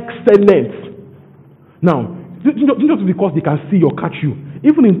be excellent. Now, just because they can see or catch you,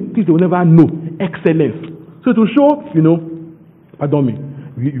 even in things they will never know, excellence. So it will show, pardon me,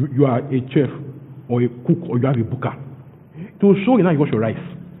 you are a chef or a cook or you have a booker. It will show you how you wash your rice.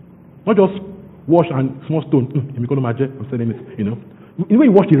 Not just wash and small stone. I'm selling it, The way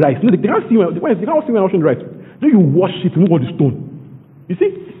you wash the rice, they can't see when you're washing the rice. Then you wash it, remove all the stone. You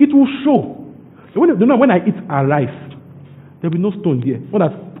see, it will show. So when I eat a rice, there will be no stone here. Not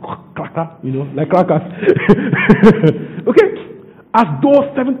that cracker, like crackers. Okay? As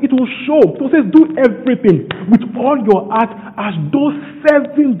though serving, it will show. So it says, do everything with all your heart as though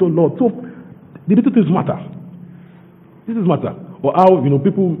serving the Lord. So the little things matter. This is matter. Or how,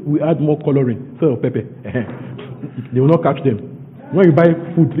 people will add more coloring instead of pepper. They will not catch them. When you buy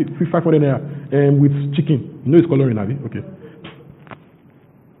food, 500 naira with chicken, it's coloring, have you? Okay.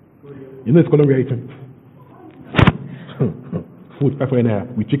 It's coloring we are eating. Food, 500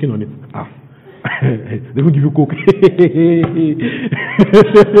 naira with chicken on it. They will give you Coke.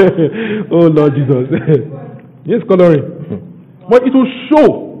 Oh Lord Jesus. Yes, coloring. But it will show,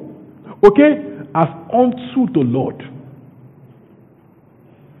 okay, as unto the Lord.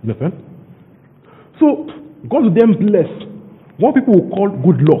 You understand? So, God will then bless what people will call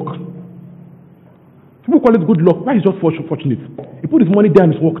good luck. People call it good luck. Why is just fortunate? He put his money there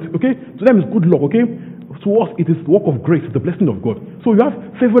and it's worked. Okay? To them it's good luck. Okay? To us it is the work of grace, it's the blessing of God. So you have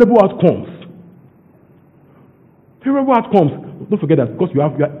favorable outcomes. Favorable outcomes. Don't forget that because you're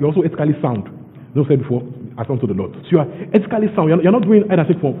also ethically sound. Don't say before, as unto the Lord. So you are ethically sound. You're not doing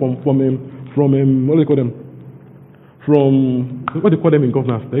anything from what do they call them? From what they call them in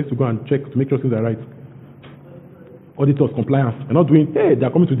governance. They used to go and check to make sure things are right. Auditors, compliance. You're not doing, hey, they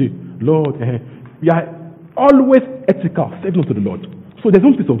are coming today. Lord, you are always ethical, saving unto the Lord. So there's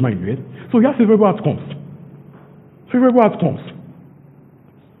no peace of mind, right? So you have favorable outcomes. Favorable outcomes.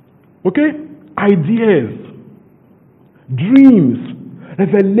 Okay? Ideas, dreams,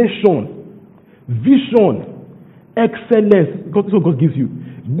 revelation, vision, excellence. This is what God gives you.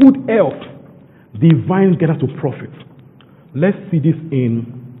 Good health, divine guidance to profit. Let's see this in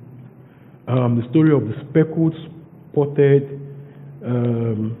the story of the speckled, spotted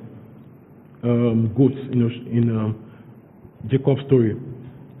goats in Jacob's story.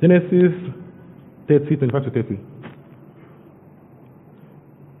 Genesis 30, 25 to 30.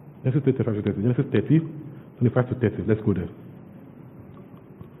 Genesis 30, 25 to 30. Genesis 30, 25 to 30. Let's go there.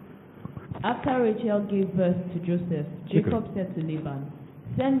 After Rachel gave birth to Joseph, Jacob said to Laban,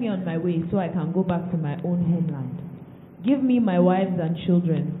 "Send me on my way so I can go back to my own homeland. Give me my wives and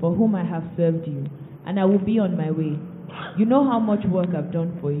children for whom I have served you, and I will be on my way. You know how much work I've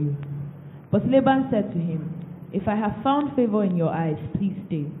done for you." But Laban said to him, "If I have found favor in your eyes, please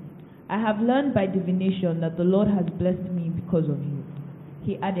stay. I have learned by divination that the Lord has blessed me because of you."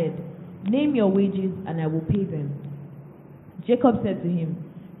 He added, "Name your wages and I will pay them." Jacob said to him,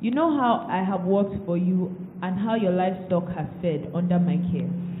 "You know how I have worked for you and how your livestock has fed under my care.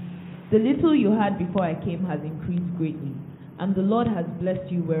 The little you had before I came has increased greatly, and the Lord has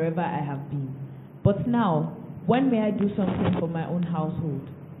blessed you wherever I have been. But now, when may I do something for my own household?"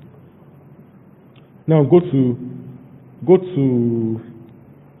 Now go to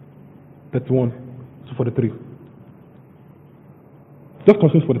 31 to 43. Just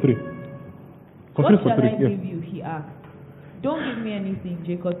continue 43. Continue "What shall 43. I give you?" he asked. "Don't give me anything,"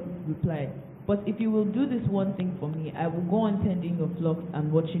 Jacob replied. "But if you will do this one thing for me, I will go on tending your flocks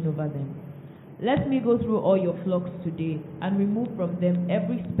and watching over them. Let me go through all your flocks today and remove from them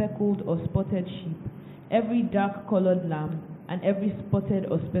every speckled or spotted sheep, every dark-colored lamb, and every spotted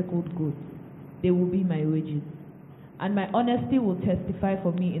or speckled goat. They will be my wages. And my honesty will testify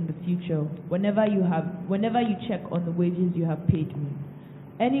for me in the future whenever you check on the wages you have paid me.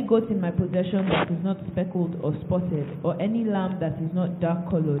 Any goat in my possession that is not speckled or spotted, or any lamb that is not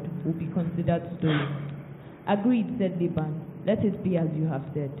dark-colored, will be considered stolen." "Agreed," said Laban. "Let it be as you have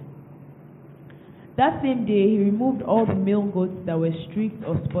said." That same day he removed all the male goats that were streaked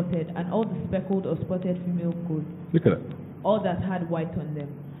or spotted, and all the speckled or spotted female goats, Look at that. all that had white on them,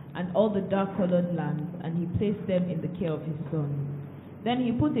 and all the dark-colored lambs, and he placed them in the care of his son. Then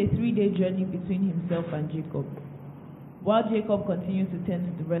he put a 3-day journey between himself and Jacob, while Jacob continued to tend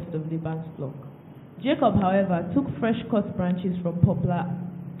to the rest of Laban's flock. Jacob, however, took fresh-cut branches from poplar,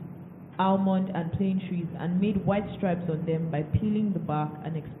 almond, and plane trees and made white stripes on them by peeling the bark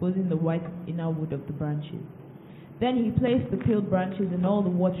and exposing the white inner wood of the branches. Then he placed the peeled branches in all the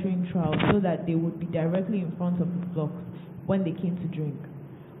watering troughs so that they would be directly in front of the flocks when they came to drink.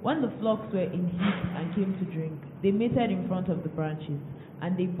 When the flocks were in heat and came to drink, they mated in front of the branches,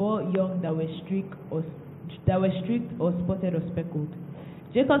 and they bore young that were streaked or spotted or speckled.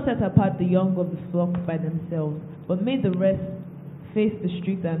 Jacob set apart the young of the flock by themselves, but made the rest face the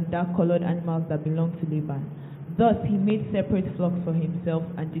streaked and dark-colored animals that belonged to Laban. Thus he made separate flocks for himself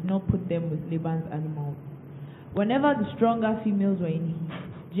and did not put them with Laban's animals. Whenever the stronger females were in heat,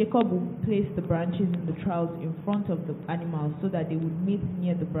 Jacob would place the branches in the troughs in front of the animals so that they would mate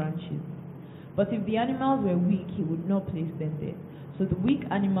near the branches. But if the animals were weak, he would not place them there. So the weak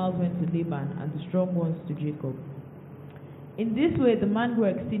animals went to Laban and the strong ones to Jacob. In this way the man grew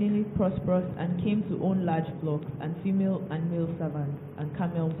exceedingly prosperous and came to own large flocks and female and male servants and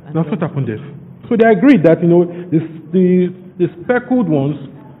camels and Now what happened there? So they agreed that the speckled ones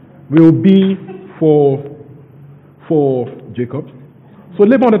will be for Jacob. So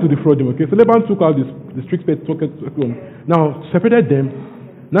Laban wanted to defraud him. Okay, so Laban took out the strict one. Now separated them.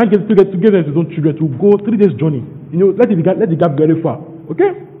 Now get them to his own children to go 3 days journey. Let the gap very far.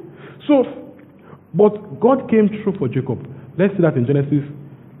 Okay? So, but God came through for Jacob. Let's see that in Genesis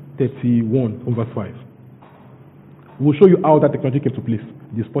 31 verse 5. We'll show you how that technology came to place.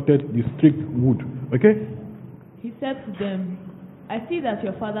 The streaked wood. Okay? He said to them, "I see that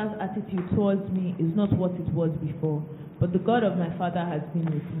your father's attitude towards me is not what it was before, but the God of my father has been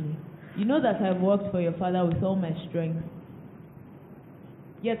with me. You know that I have worked for your father with all my strength.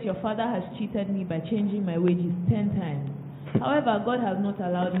 Yet your father has cheated me by changing my wages 10 times. However, God has not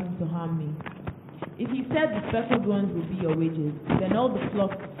allowed him to harm me. If he said the speckled ones will be your wages, then all the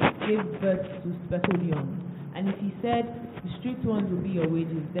flocks gave birth to speckled young. And if he said The strict ones will be your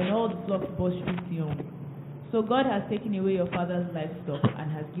wages. Then all the flocks bore strict young. So God has taken away your father's livestock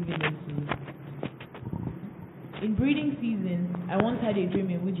and has given them to you. In breeding season, I once had a dream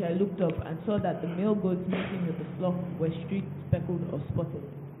in which I looked up and saw that the male goats mating with the flock were streaked, speckled, or spotted.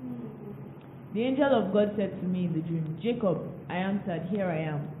 The angel of God said to me in the dream, Jacob. I answered, Here I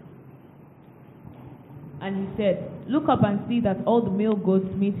am. And he said, Look up and see that all the male goats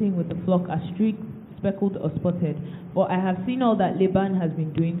mating with the flock are streaked, speckled, or spotted, for I have seen all that Laban has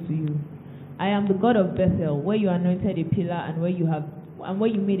been doing to you. I am the God of Bethel, where you anointed a pillar and where you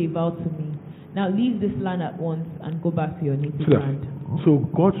made a vow to me. Now leave this land at once and go back to your native land. So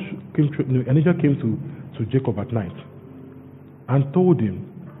God came to, an angel came to Jacob at night and told him,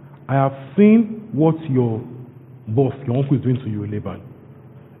 I have seen what your boss, your uncle, is doing to you, Laban.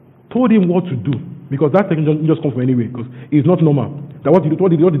 Told him what to do, because that thing just come from anywhere, because it's not normal. That what did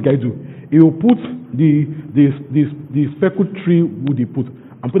this guy do? He will put the speckled tree wood he put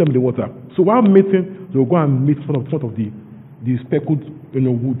and put them in the water. So while mating, they will go and meet in front of the speckled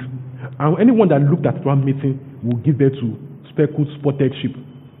wood. And anyone that looked at one mating will give birth to speckled, spotted sheep.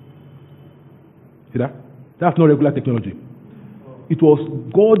 See that? That's not regular technology. It was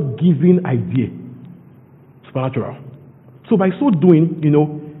God-given idea, supernatural. So by so doing,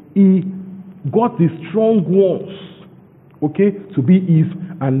 he got the strong ones, to be his,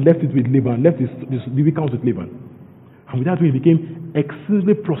 and left it with Laban, left the weak ones with Laban. And with that way, he became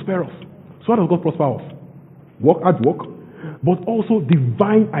exceedingly prosperous. So how does God prosper us? Hard work, but also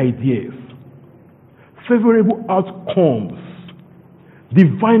divine ideas, favorable outcomes,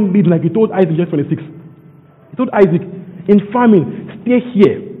 divine lead, like he told Isaac in Genesis 26. He told Isaac, in farming, stay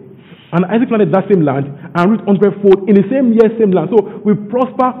here. And Isaac planted that same land and reaped 100-fold in the same year, same land. So we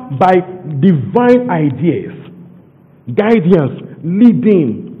prosper by divine ideas, guidance,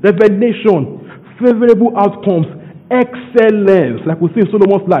 leading, revelation, favorable outcomes, excellence, like we see in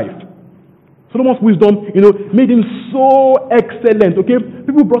Solomon's life. Solomon's wisdom, made him so excellent.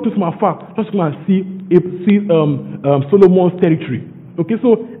 People brought him from afar just to come and see Solomon's territory.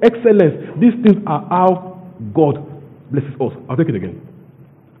 So excellence. These things are how God blesses us. I'll take it again.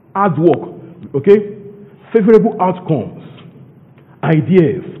 Hard work. Favorable outcomes,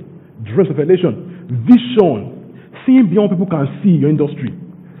 ideas, dreams, revelation, vision, seeing beyond people can see your industry.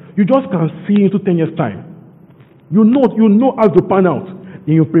 You just can see into 10 years' time. You know how to pan out.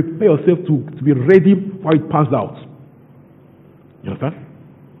 And you prepare yourself to be ready for it pans out. You understand?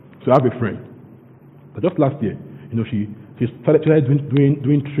 So I have a friend. But just last year, she started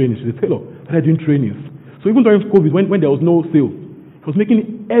doing trainings. She's a tailor. Started doing trainings. So even during COVID, when there was no sale, she was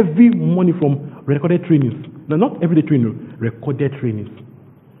making every money from recorded trainings. Now, not everyday training, recorded trainings.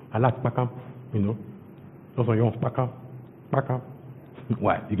 I like Pakam, Just on your own, Pakam.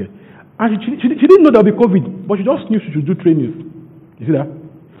 Why? You get? And she didn't know there would be COVID, but she just knew she should do trainings. You see that?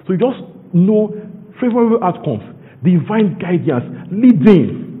 So you just know favorable outcomes, divine guidance,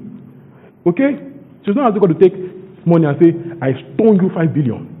 leading. She's not going to take money and say, I stone you 5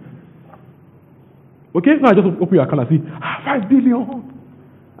 billion. Now I just open your account and say, 5 billion.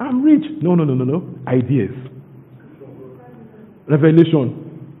 I'm rich. No. Ideas. Revelation.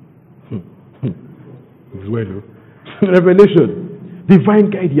 Revelation. Divine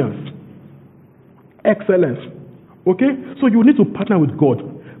guidance. Excellence. So you need to partner with God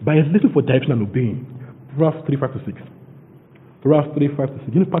by listening for direction and obeying. Proverbs 3:5-6. Proverbs 3:5-6.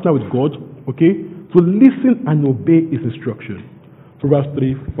 You need to partner with God, to listen and obey his instruction. Proverbs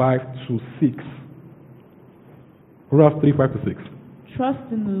 3:5-6. Proverbs 3:5-6.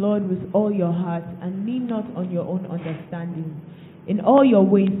 Trust in the Lord with all your heart and lean not on your own understanding. In all your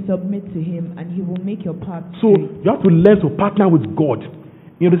ways submit to him and he will make your path straight. So you have to learn to partner with God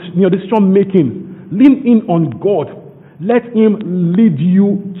in your decision making. Lean in on God. Let him lead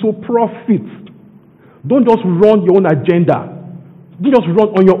you to profit. Don't just run your own agenda. Don't just run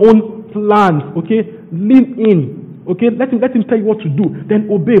on your own plans. Lean in. Let him tell you what to do. Then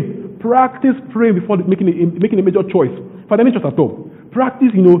obey. Practice praying before making a major choice. For any choice at all.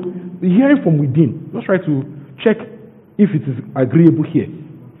 Practice, hearing from within. Just try to check if it is agreeable here.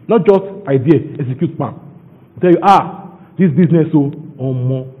 Not just idea, execute plan. Tell you, this business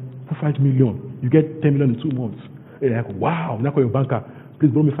more 5 million. You get 10 million in 2 months. You're like, wow, now call your banker,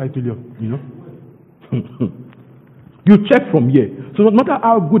 please borrow me 5 million, You check from here. So no matter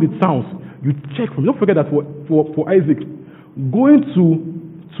how good it sounds, you check from. Don't forget that for Isaac, going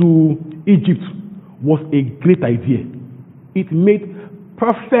to Egypt was a great idea. It made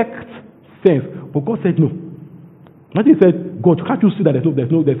perfect sense. But God said no. Nothing said, God, can't you see that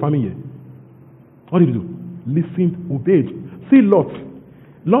there's famine here? What did he do? Listened, obeyed. See Lot.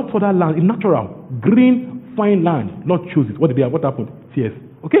 Lot for that land is natural. Green fine land, Lord chose it. What did they have? What happened? Tears.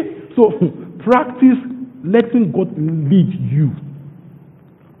 Okay? So practice letting God lead you.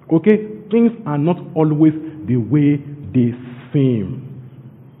 Okay? Things are not always the way they seem.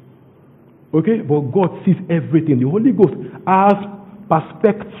 Okay? But God sees everything. The Holy Ghost has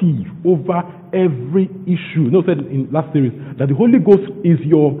perspective over every issue. You know, said in last series that the Holy Ghost is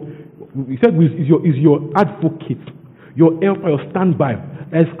your, he said, is your advocate, your helper, your standby.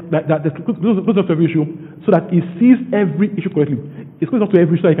 That close up to every issue, so that he sees every issue correctly. It's close up to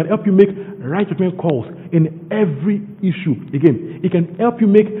every issue, so he can help you make right judgment calls in every issue. Again, he can help you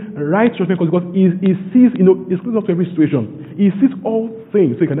make right judgment calls because he sees, it's close up to every situation. He sees all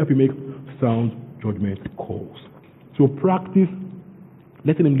things, so he can help you make sound judgment calls. So practice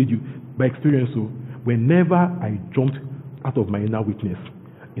letting him lead you by experience. So whenever I jumped out of my inner witness,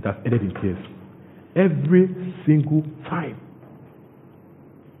 it has ended in tears. Every single time.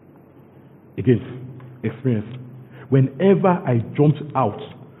 Again, experience. Whenever I jumped out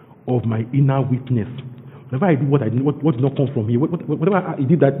of my inner witness, whenever I did what I did, what did not come from here, whatever I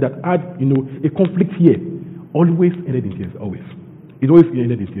did that had a conflict here, always ended in tears. Always, it always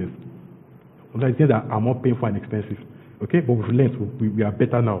ended in tears. Sometimes things that are more painful and expensive. Okay, but we've learned, we are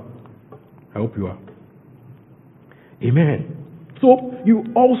better now. I hope you are. Amen. So you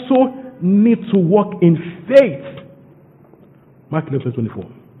also need to walk in faith. Mark 11:24.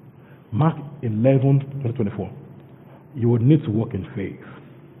 Mark 11:24. You would need to walk in faith.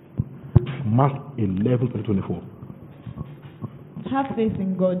 Mark 11:24. Have faith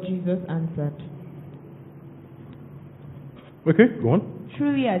in God, Jesus answered. Okay, go on.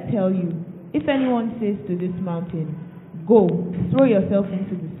 Truly I tell you, if anyone says to this mountain, go, throw yourself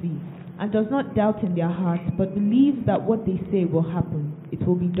into the sea, and does not doubt in their heart, but believes that what they say will happen, it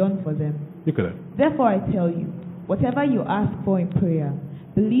will be done for them. Look at that. Therefore I tell you, whatever you ask for in prayer,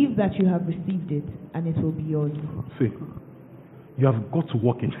 believe that you have received it, and it will be yours. See, you have got to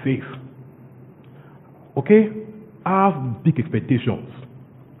walk in faith. Okay? Have big expectations.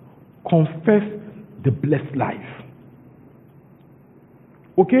 Confess the blessed life.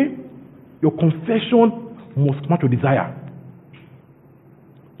 Okay? Your confession must match your desire.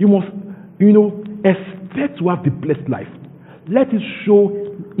 You must, expect to have the blessed life. Let it show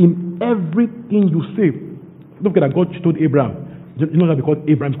in everything you say. Don't forget that God told Abraham. You know that because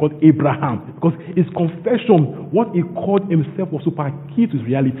Abraham is called Abraham. Because his confession, what he called himself, was super key to his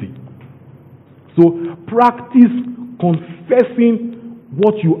reality. So practice confessing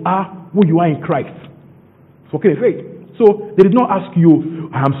what you are, who you are in Christ. So okay, faith. So they did not ask you,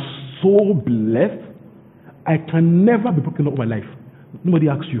 I am so blessed, I can never be broken up in my life. Nobody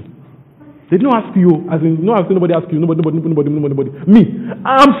asked you. They did not ask you, as in, no, nobody asked you, nobody. Me,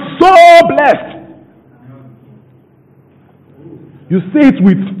 I'm so blessed. You say it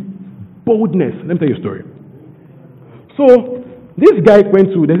with boldness. Let me tell you a story. So this guy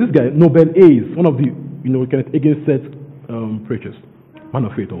there's this guy, Nobel A's, one of the, Kenneth Hagin set preachers, man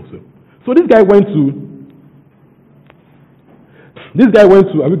of faith also. So this guy went to,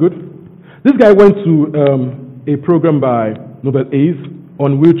 are we good? This guy went to a program by Nobel A's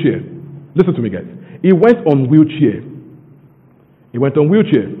on wheelchair. Listen to me, guys. He went on wheelchair.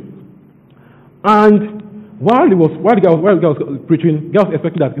 And while the guy was preaching, the guy was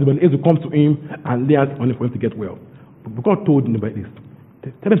expecting that Nobel A's would come to him and lay hands on him for him to get well. But God told Nobel A's,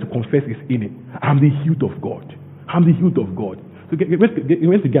 tell him to confess his healing. I'm the healed of God. I'm the healed of God. So he went to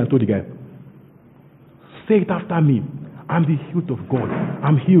the guy and told the guy, say it after me. I'm the healed of God.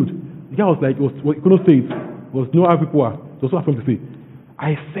 I'm healed. The guy was like, he couldn't say it. It was no other people. It was so hard for him to say.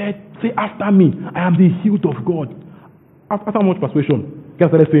 I said, say after me, I am the healed of God. After much persuasion, the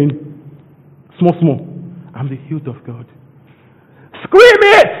guy started saying, small, I'm the healed of God. Scream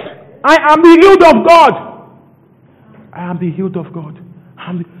it! I am the healed of God. I am the healed of God.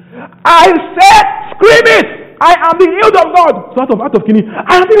 I said, scream it! I am the healed of God. So out of kidney,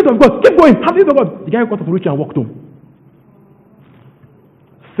 I am the healed of God. Keep going. I'm the healed of God. The guy got up from wheelchair and walked home.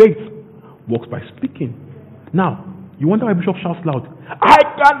 Faith works by speaking. Now, you wonder why Bishop shouts loud, I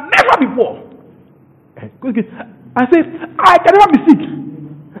can never be poor. I say, I can never be sick.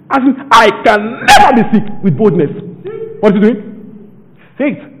 I can never be sick with boldness. What is he doing?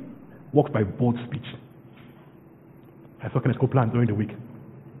 Faith works by bold speech. I saw Kenneth Copeland during the week.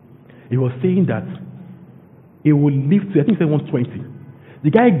 He was saying that he will live to, I think he said 120. The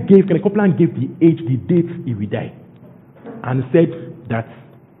guy Kenneth Copeland gave the age, the date he will die. And said that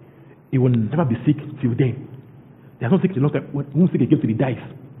he will never be sick till then. He has not sick a long time. He won't sick again till he dies.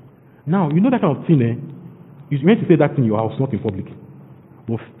 Now, you know that kind of thing, you meant to say that in your house, not in public.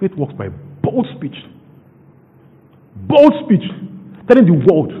 But faith works by bold speech. Bold speech. Telling the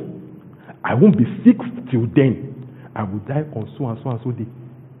world, I won't be sick till then. I will die on so and so and so day.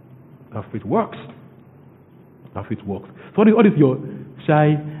 That faith works. That faith works. So all this you're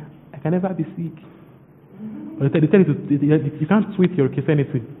shy, I can never be sick. But they tell you can't tweet your case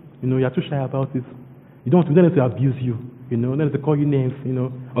anything. You know, you're too shy about it. You don't want to abuse you. You know, don't want to call you names. You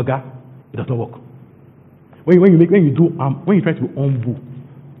know, Oga, it does not work. When you try to be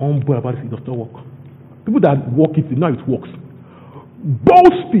humble about it, it does not work. People that work it, know it works.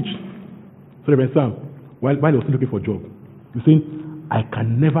 Bold speech. So the Sam, while they were still looking for a job, you're saying, I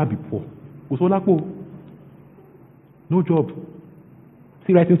can never be poor. No job.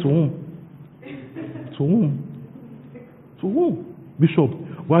 See, writing to whom? To whom? To whom? Bishop,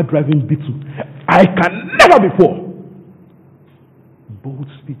 while driving B2, I can never be poor. Bold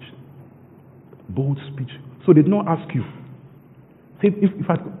speech. Bold speech. So they did not ask you. Say if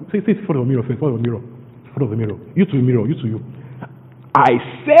I say in front of the mirror, in front of the mirror, in front of the mirror. You to the mirror, you to you. I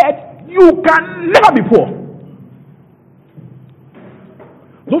said you can never be poor.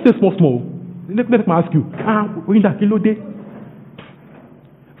 Don't say small. Let me ask you. When that kilo day.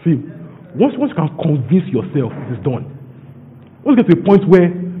 See, once you can convince yourself it is done. Once you get to a point where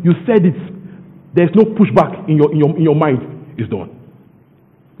you said it, there's no pushback in your mind, it's done.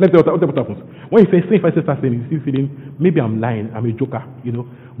 Let's see what happens. When you say, if I start saying, you still feeling, maybe I'm lying, I'm a joker, you know.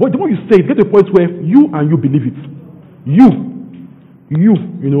 But the more you say it, get to a point where you believe it. You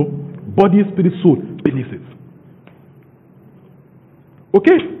know, body, spirit, soul, believes it.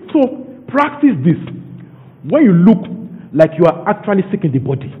 Okay? So, practice this. When you look like you are actually sick in the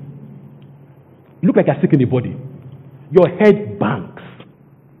body, you look like you're sick in the body, your head bangs.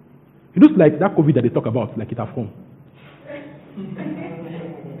 It looks like that COVID that they talk about, like it has come.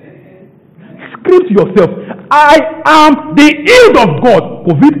 Scream to yourself, I am the healed of God.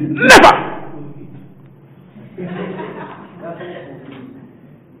 COVID, never.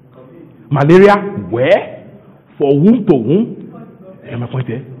 Malaria, where? For whom to whom? Am my point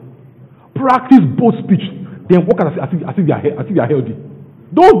here? Practice both speech, then walk as if you are healthy.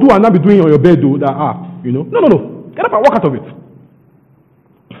 Don't do and not be doing it on your bed though. You know. No. Get up and walk out of it.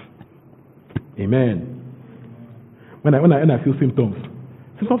 Amen. When I feel symptoms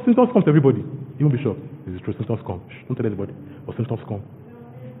come to everybody. Even Bishop, is it true? Symptoms come. Don't tell anybody. But symptoms come.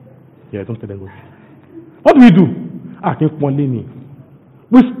 Yeah, don't tell anybody. What do?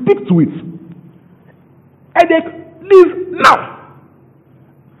 We speak to it. Headache, leave now.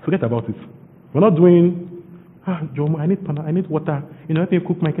 Forget about it. We're not doing, Joe, I need water. You know, I think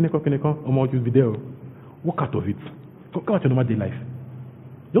cook my kineko, you'll be there. Walk out of it. Go out your normal day life.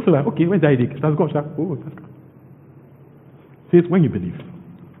 Just say, like, okay, where's the headache? That's gone. That's gone. Says when you believe.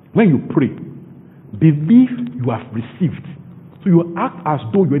 When you pray, believe you have received. So you act as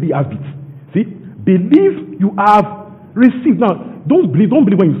though you already have it. See? Believe you have received. Now, don't believe when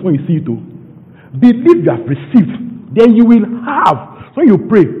you see it though. Believe you have received. Then you will have. So when you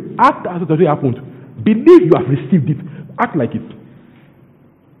pray, act as it already happened. Believe you have received it. Act like it.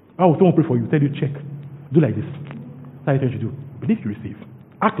 Oh, someone pray for you. Tell you, check. Do like this. That's what you do. Believe you receive.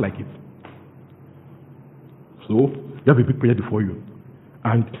 Act like it. So, you have a big project before you.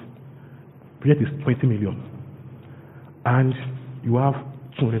 And project is 20 million. And you have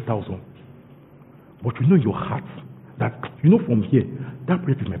 200,000. But you know in your heart that, you know from here, that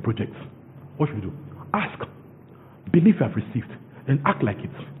project is my project. What should you do? Ask. Believe you have received. Then act like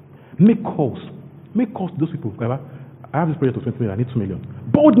it. Make calls. Make calls to those people. I have this project of 20 million. I need 2 million.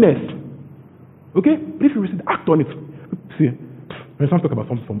 Boldness. Okay? If you receive, act on it. See, when someone talk about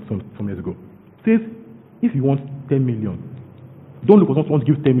something some years ago, says, if you want 10 million, don't look for someone to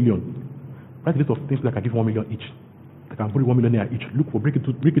give 10 million. Write a list of things like I give 1 million each. They can put 1 million there each. Look for break it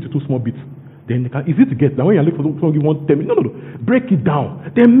to two small bits. Then easy to get. Now when you look for someone give 10 million, no. Break it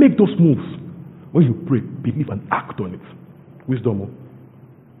down. Then make those moves. When you pray, believe and act on it. Wisdom.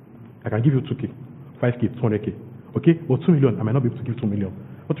 I can give you 2K, 5K, 200K. Okay? But 2 million, I might not be able to give 2 million.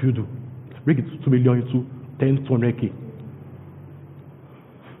 What do you do? Break it to 2 million into 10, 200K.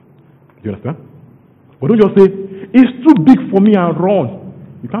 Do you understand? But don't just say, it's too big for me and run.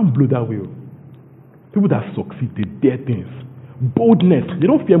 You can't blow that way. People that succeed, they dare things. Boldness, they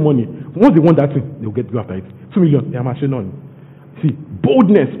don't fear money. Once they want that thing, they'll go after it. 2 million, they are marching on. See,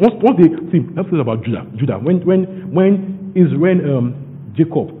 boldness. Once they see, let's talk about Judah. When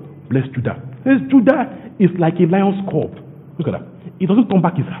Jacob blessed Judah. Judah is like a lion's cub. Look at that. It doesn't turn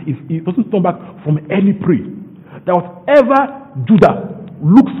back it doesn't turn back from any prey. That whatever Judah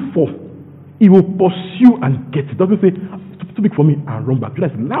looks for, he will pursue and get it. It doesn't say it's too big for me and run back. Judah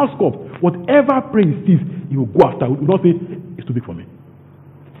is a lion's cub. Whatever prey he sees, he will go after. He will not say it's too big for me.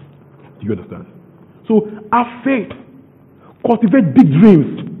 Do you understand? So have faith. Cultivate big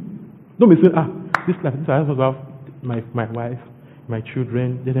dreams. Don't be saying, this life, I just have my wife, my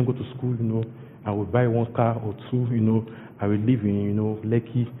children, let them go to school, I will buy one car or two, I will live in,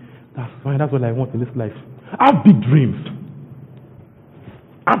 Lekki. That's fine, that's what I want in this life. Have big dreams.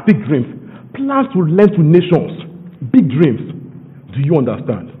 Have big dreams. Plans to lend to nations. Big dreams. Do you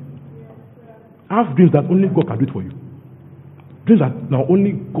understand? Have dreams that only God can do it for you. Dreams that now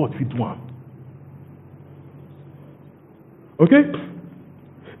only God can do. Okay?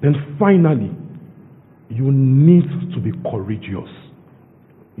 Then finally, you need to be courageous.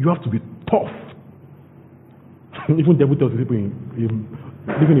 You have to be tough. Even the devil tells people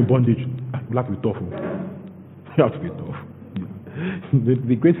living in bondage, you have to be tough. You have to be tough.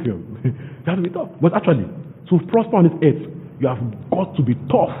 the great film. You have to be tough. But actually, to prosper on this earth, you have got to be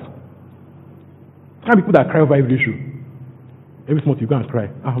tough. Some people that cry over every issue. Every small thing you go and cry.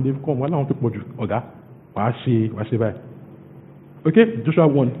 They come. Why don't you put you? Oga. Okay, Joshua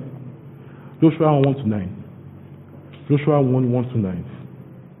 1. Joshua 1 to 9. Joshua 1 1 to 9.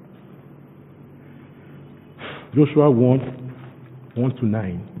 Joshua 1 1 to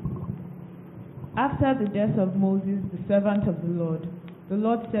 9. After the death of Moses, the servant of the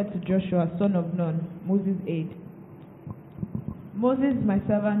Lord said to Joshua, son of Nun, Moses' aide, Moses, my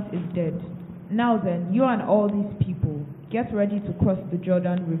servant, is dead. Now then, you and all these people, get ready to cross the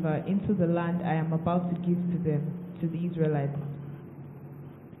Jordan River into the land I am about to give to them, to the Israelites.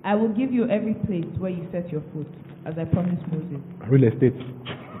 I will give you every place where you set your foot, as I promised Moses. Real estate.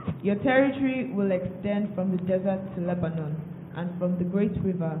 Your territory will extend from the desert to Lebanon, and from the great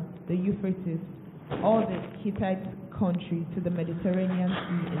river, the Euphrates, all the Hittite country to the Mediterranean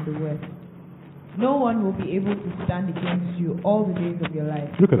Sea in the west. No one will be able to stand against you all the days of your life.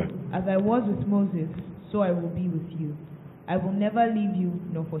 Look at that. As I was with Moses, so I will be with you. I will never leave you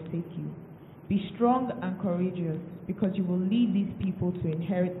nor forsake you. Be strong and courageous, because you will lead these people to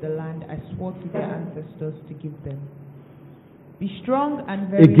inherit the land I swore to their ancestors to give them. Be strong and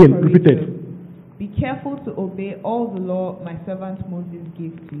very courageous. Repeated. Be careful to obey all the law my servant Moses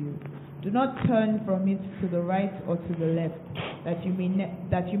gave to you. Do not turn from it to the right or to the left, that you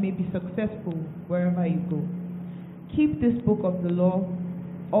may be successful wherever you go. Keep this book of the law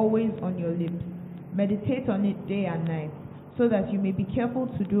always on your lips. Meditate on it day and night, so that you may be careful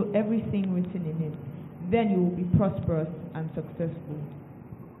to do everything written in it. Then you will be prosperous and successful.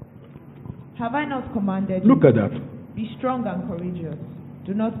 Have I not commanded you? Look at that. Be strong and courageous.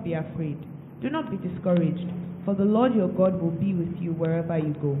 Do not be afraid. Do not be discouraged, for the Lord your God will be with you wherever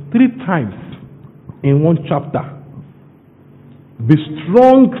you go. 3 times in one chapter. Be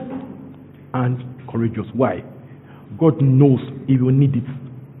strong and courageous. Why? God knows if you need it.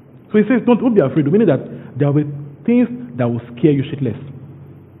 So he says, don't be afraid. Meaning that there will be things that will scare you shitless.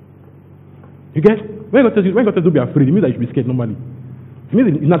 You get? When God tells you don't be afraid, it means that you should be scared normally. It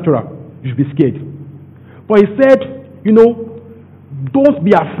means it's natural. You should be scared. But he said, don't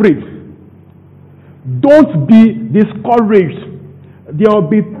be afraid. Don't be discouraged. There will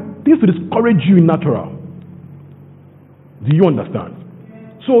be things to discourage you in natural. Do you understand?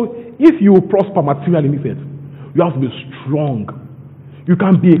 So, if you prosper materially in this earth, you have to be strong. You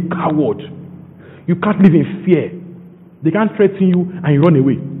can't be a coward. You can't live in fear. They can't threaten you and you run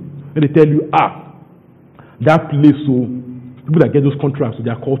away. And they tell you, that place, so people that get those contracts, so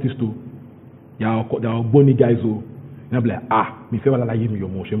they are cultists too. They are bony guys, so you'll be like, give me your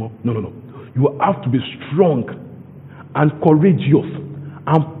more. No. You have to be strong and courageous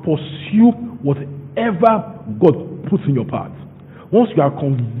and pursue whatever God puts in your path. Once you are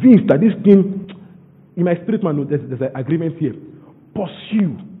convinced that this thing, in my spirit man, there's an agreement here.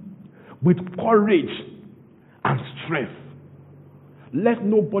 Pursue with courage and strength. Let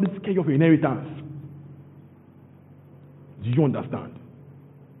nobody scare you of your inheritance. Do you understand?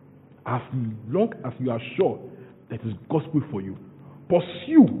 As long as you are sure that it is gospel for you,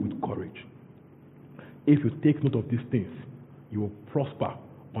 pursue with courage. If you take note of these things, you will prosper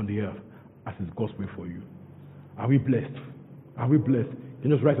on the earth as is gospel for you. Are we blessed? Are we blessed?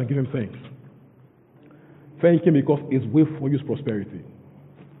 Can you just rise and give him thanks? Thank him because his will for you is prosperity.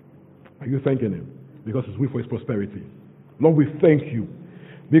 Are you thanking him? Because his will for his prosperity. Lord, we thank you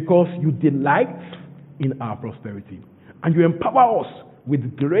because you delight in our prosperity and you empower us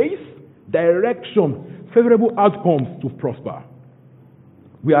with grace, direction, favorable outcomes to prosper.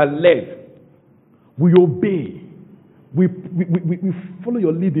 We are led. We obey. We follow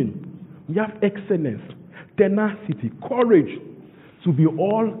your leading. We have excellence, tenacity, courage to be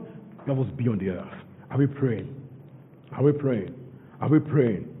all that was beyond the earth. Are we praying? Are we praying? Are we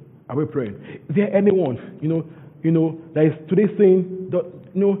praying? Are we praying? Is there anyone, that is today saying,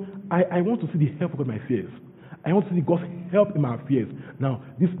 I want to see the help of my fears. I want to see God's help in my affairs. Now,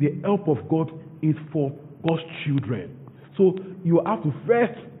 the help of God is for God's children. So you have to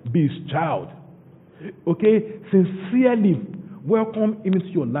first be His child. Okay? Sincerely welcome Him into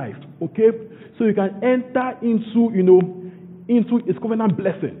your life. Okay? So you can enter into His covenant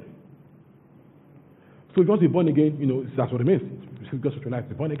blessing. So if you want to be born again, that's what it means. Receive God's your life,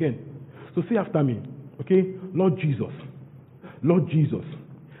 be born again. So say after me, okay? Lord Jesus,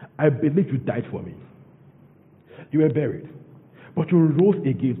 I believe you died for me. You were buried, but you rose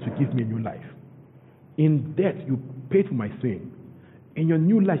again to give me a new life. In death, you paid for my sin. In your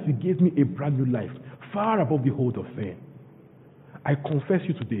new life, you gave me a brand new life, far above the hold of sin. I confess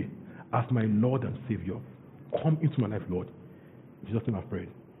you today as my Lord and Savior. Come into my life, Lord. In Jesus' name I pray.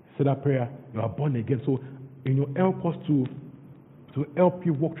 Say that prayer, you are born again. So, help us to help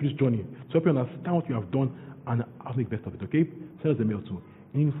you walk through this journey, to help you understand what you have done and how to make the best of it, okay? Send us a mail to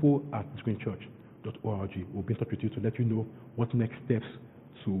info@thescreenchurch.org. We'll be in touch with you to let you know what next steps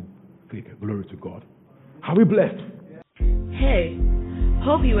to take. Glory to God. Are we blessed? Hey,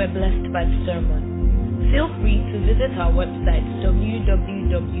 hope you were blessed by the sermon. Feel free to visit our website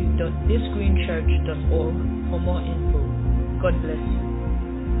www.thescreenchurch.org for more info. God bless you.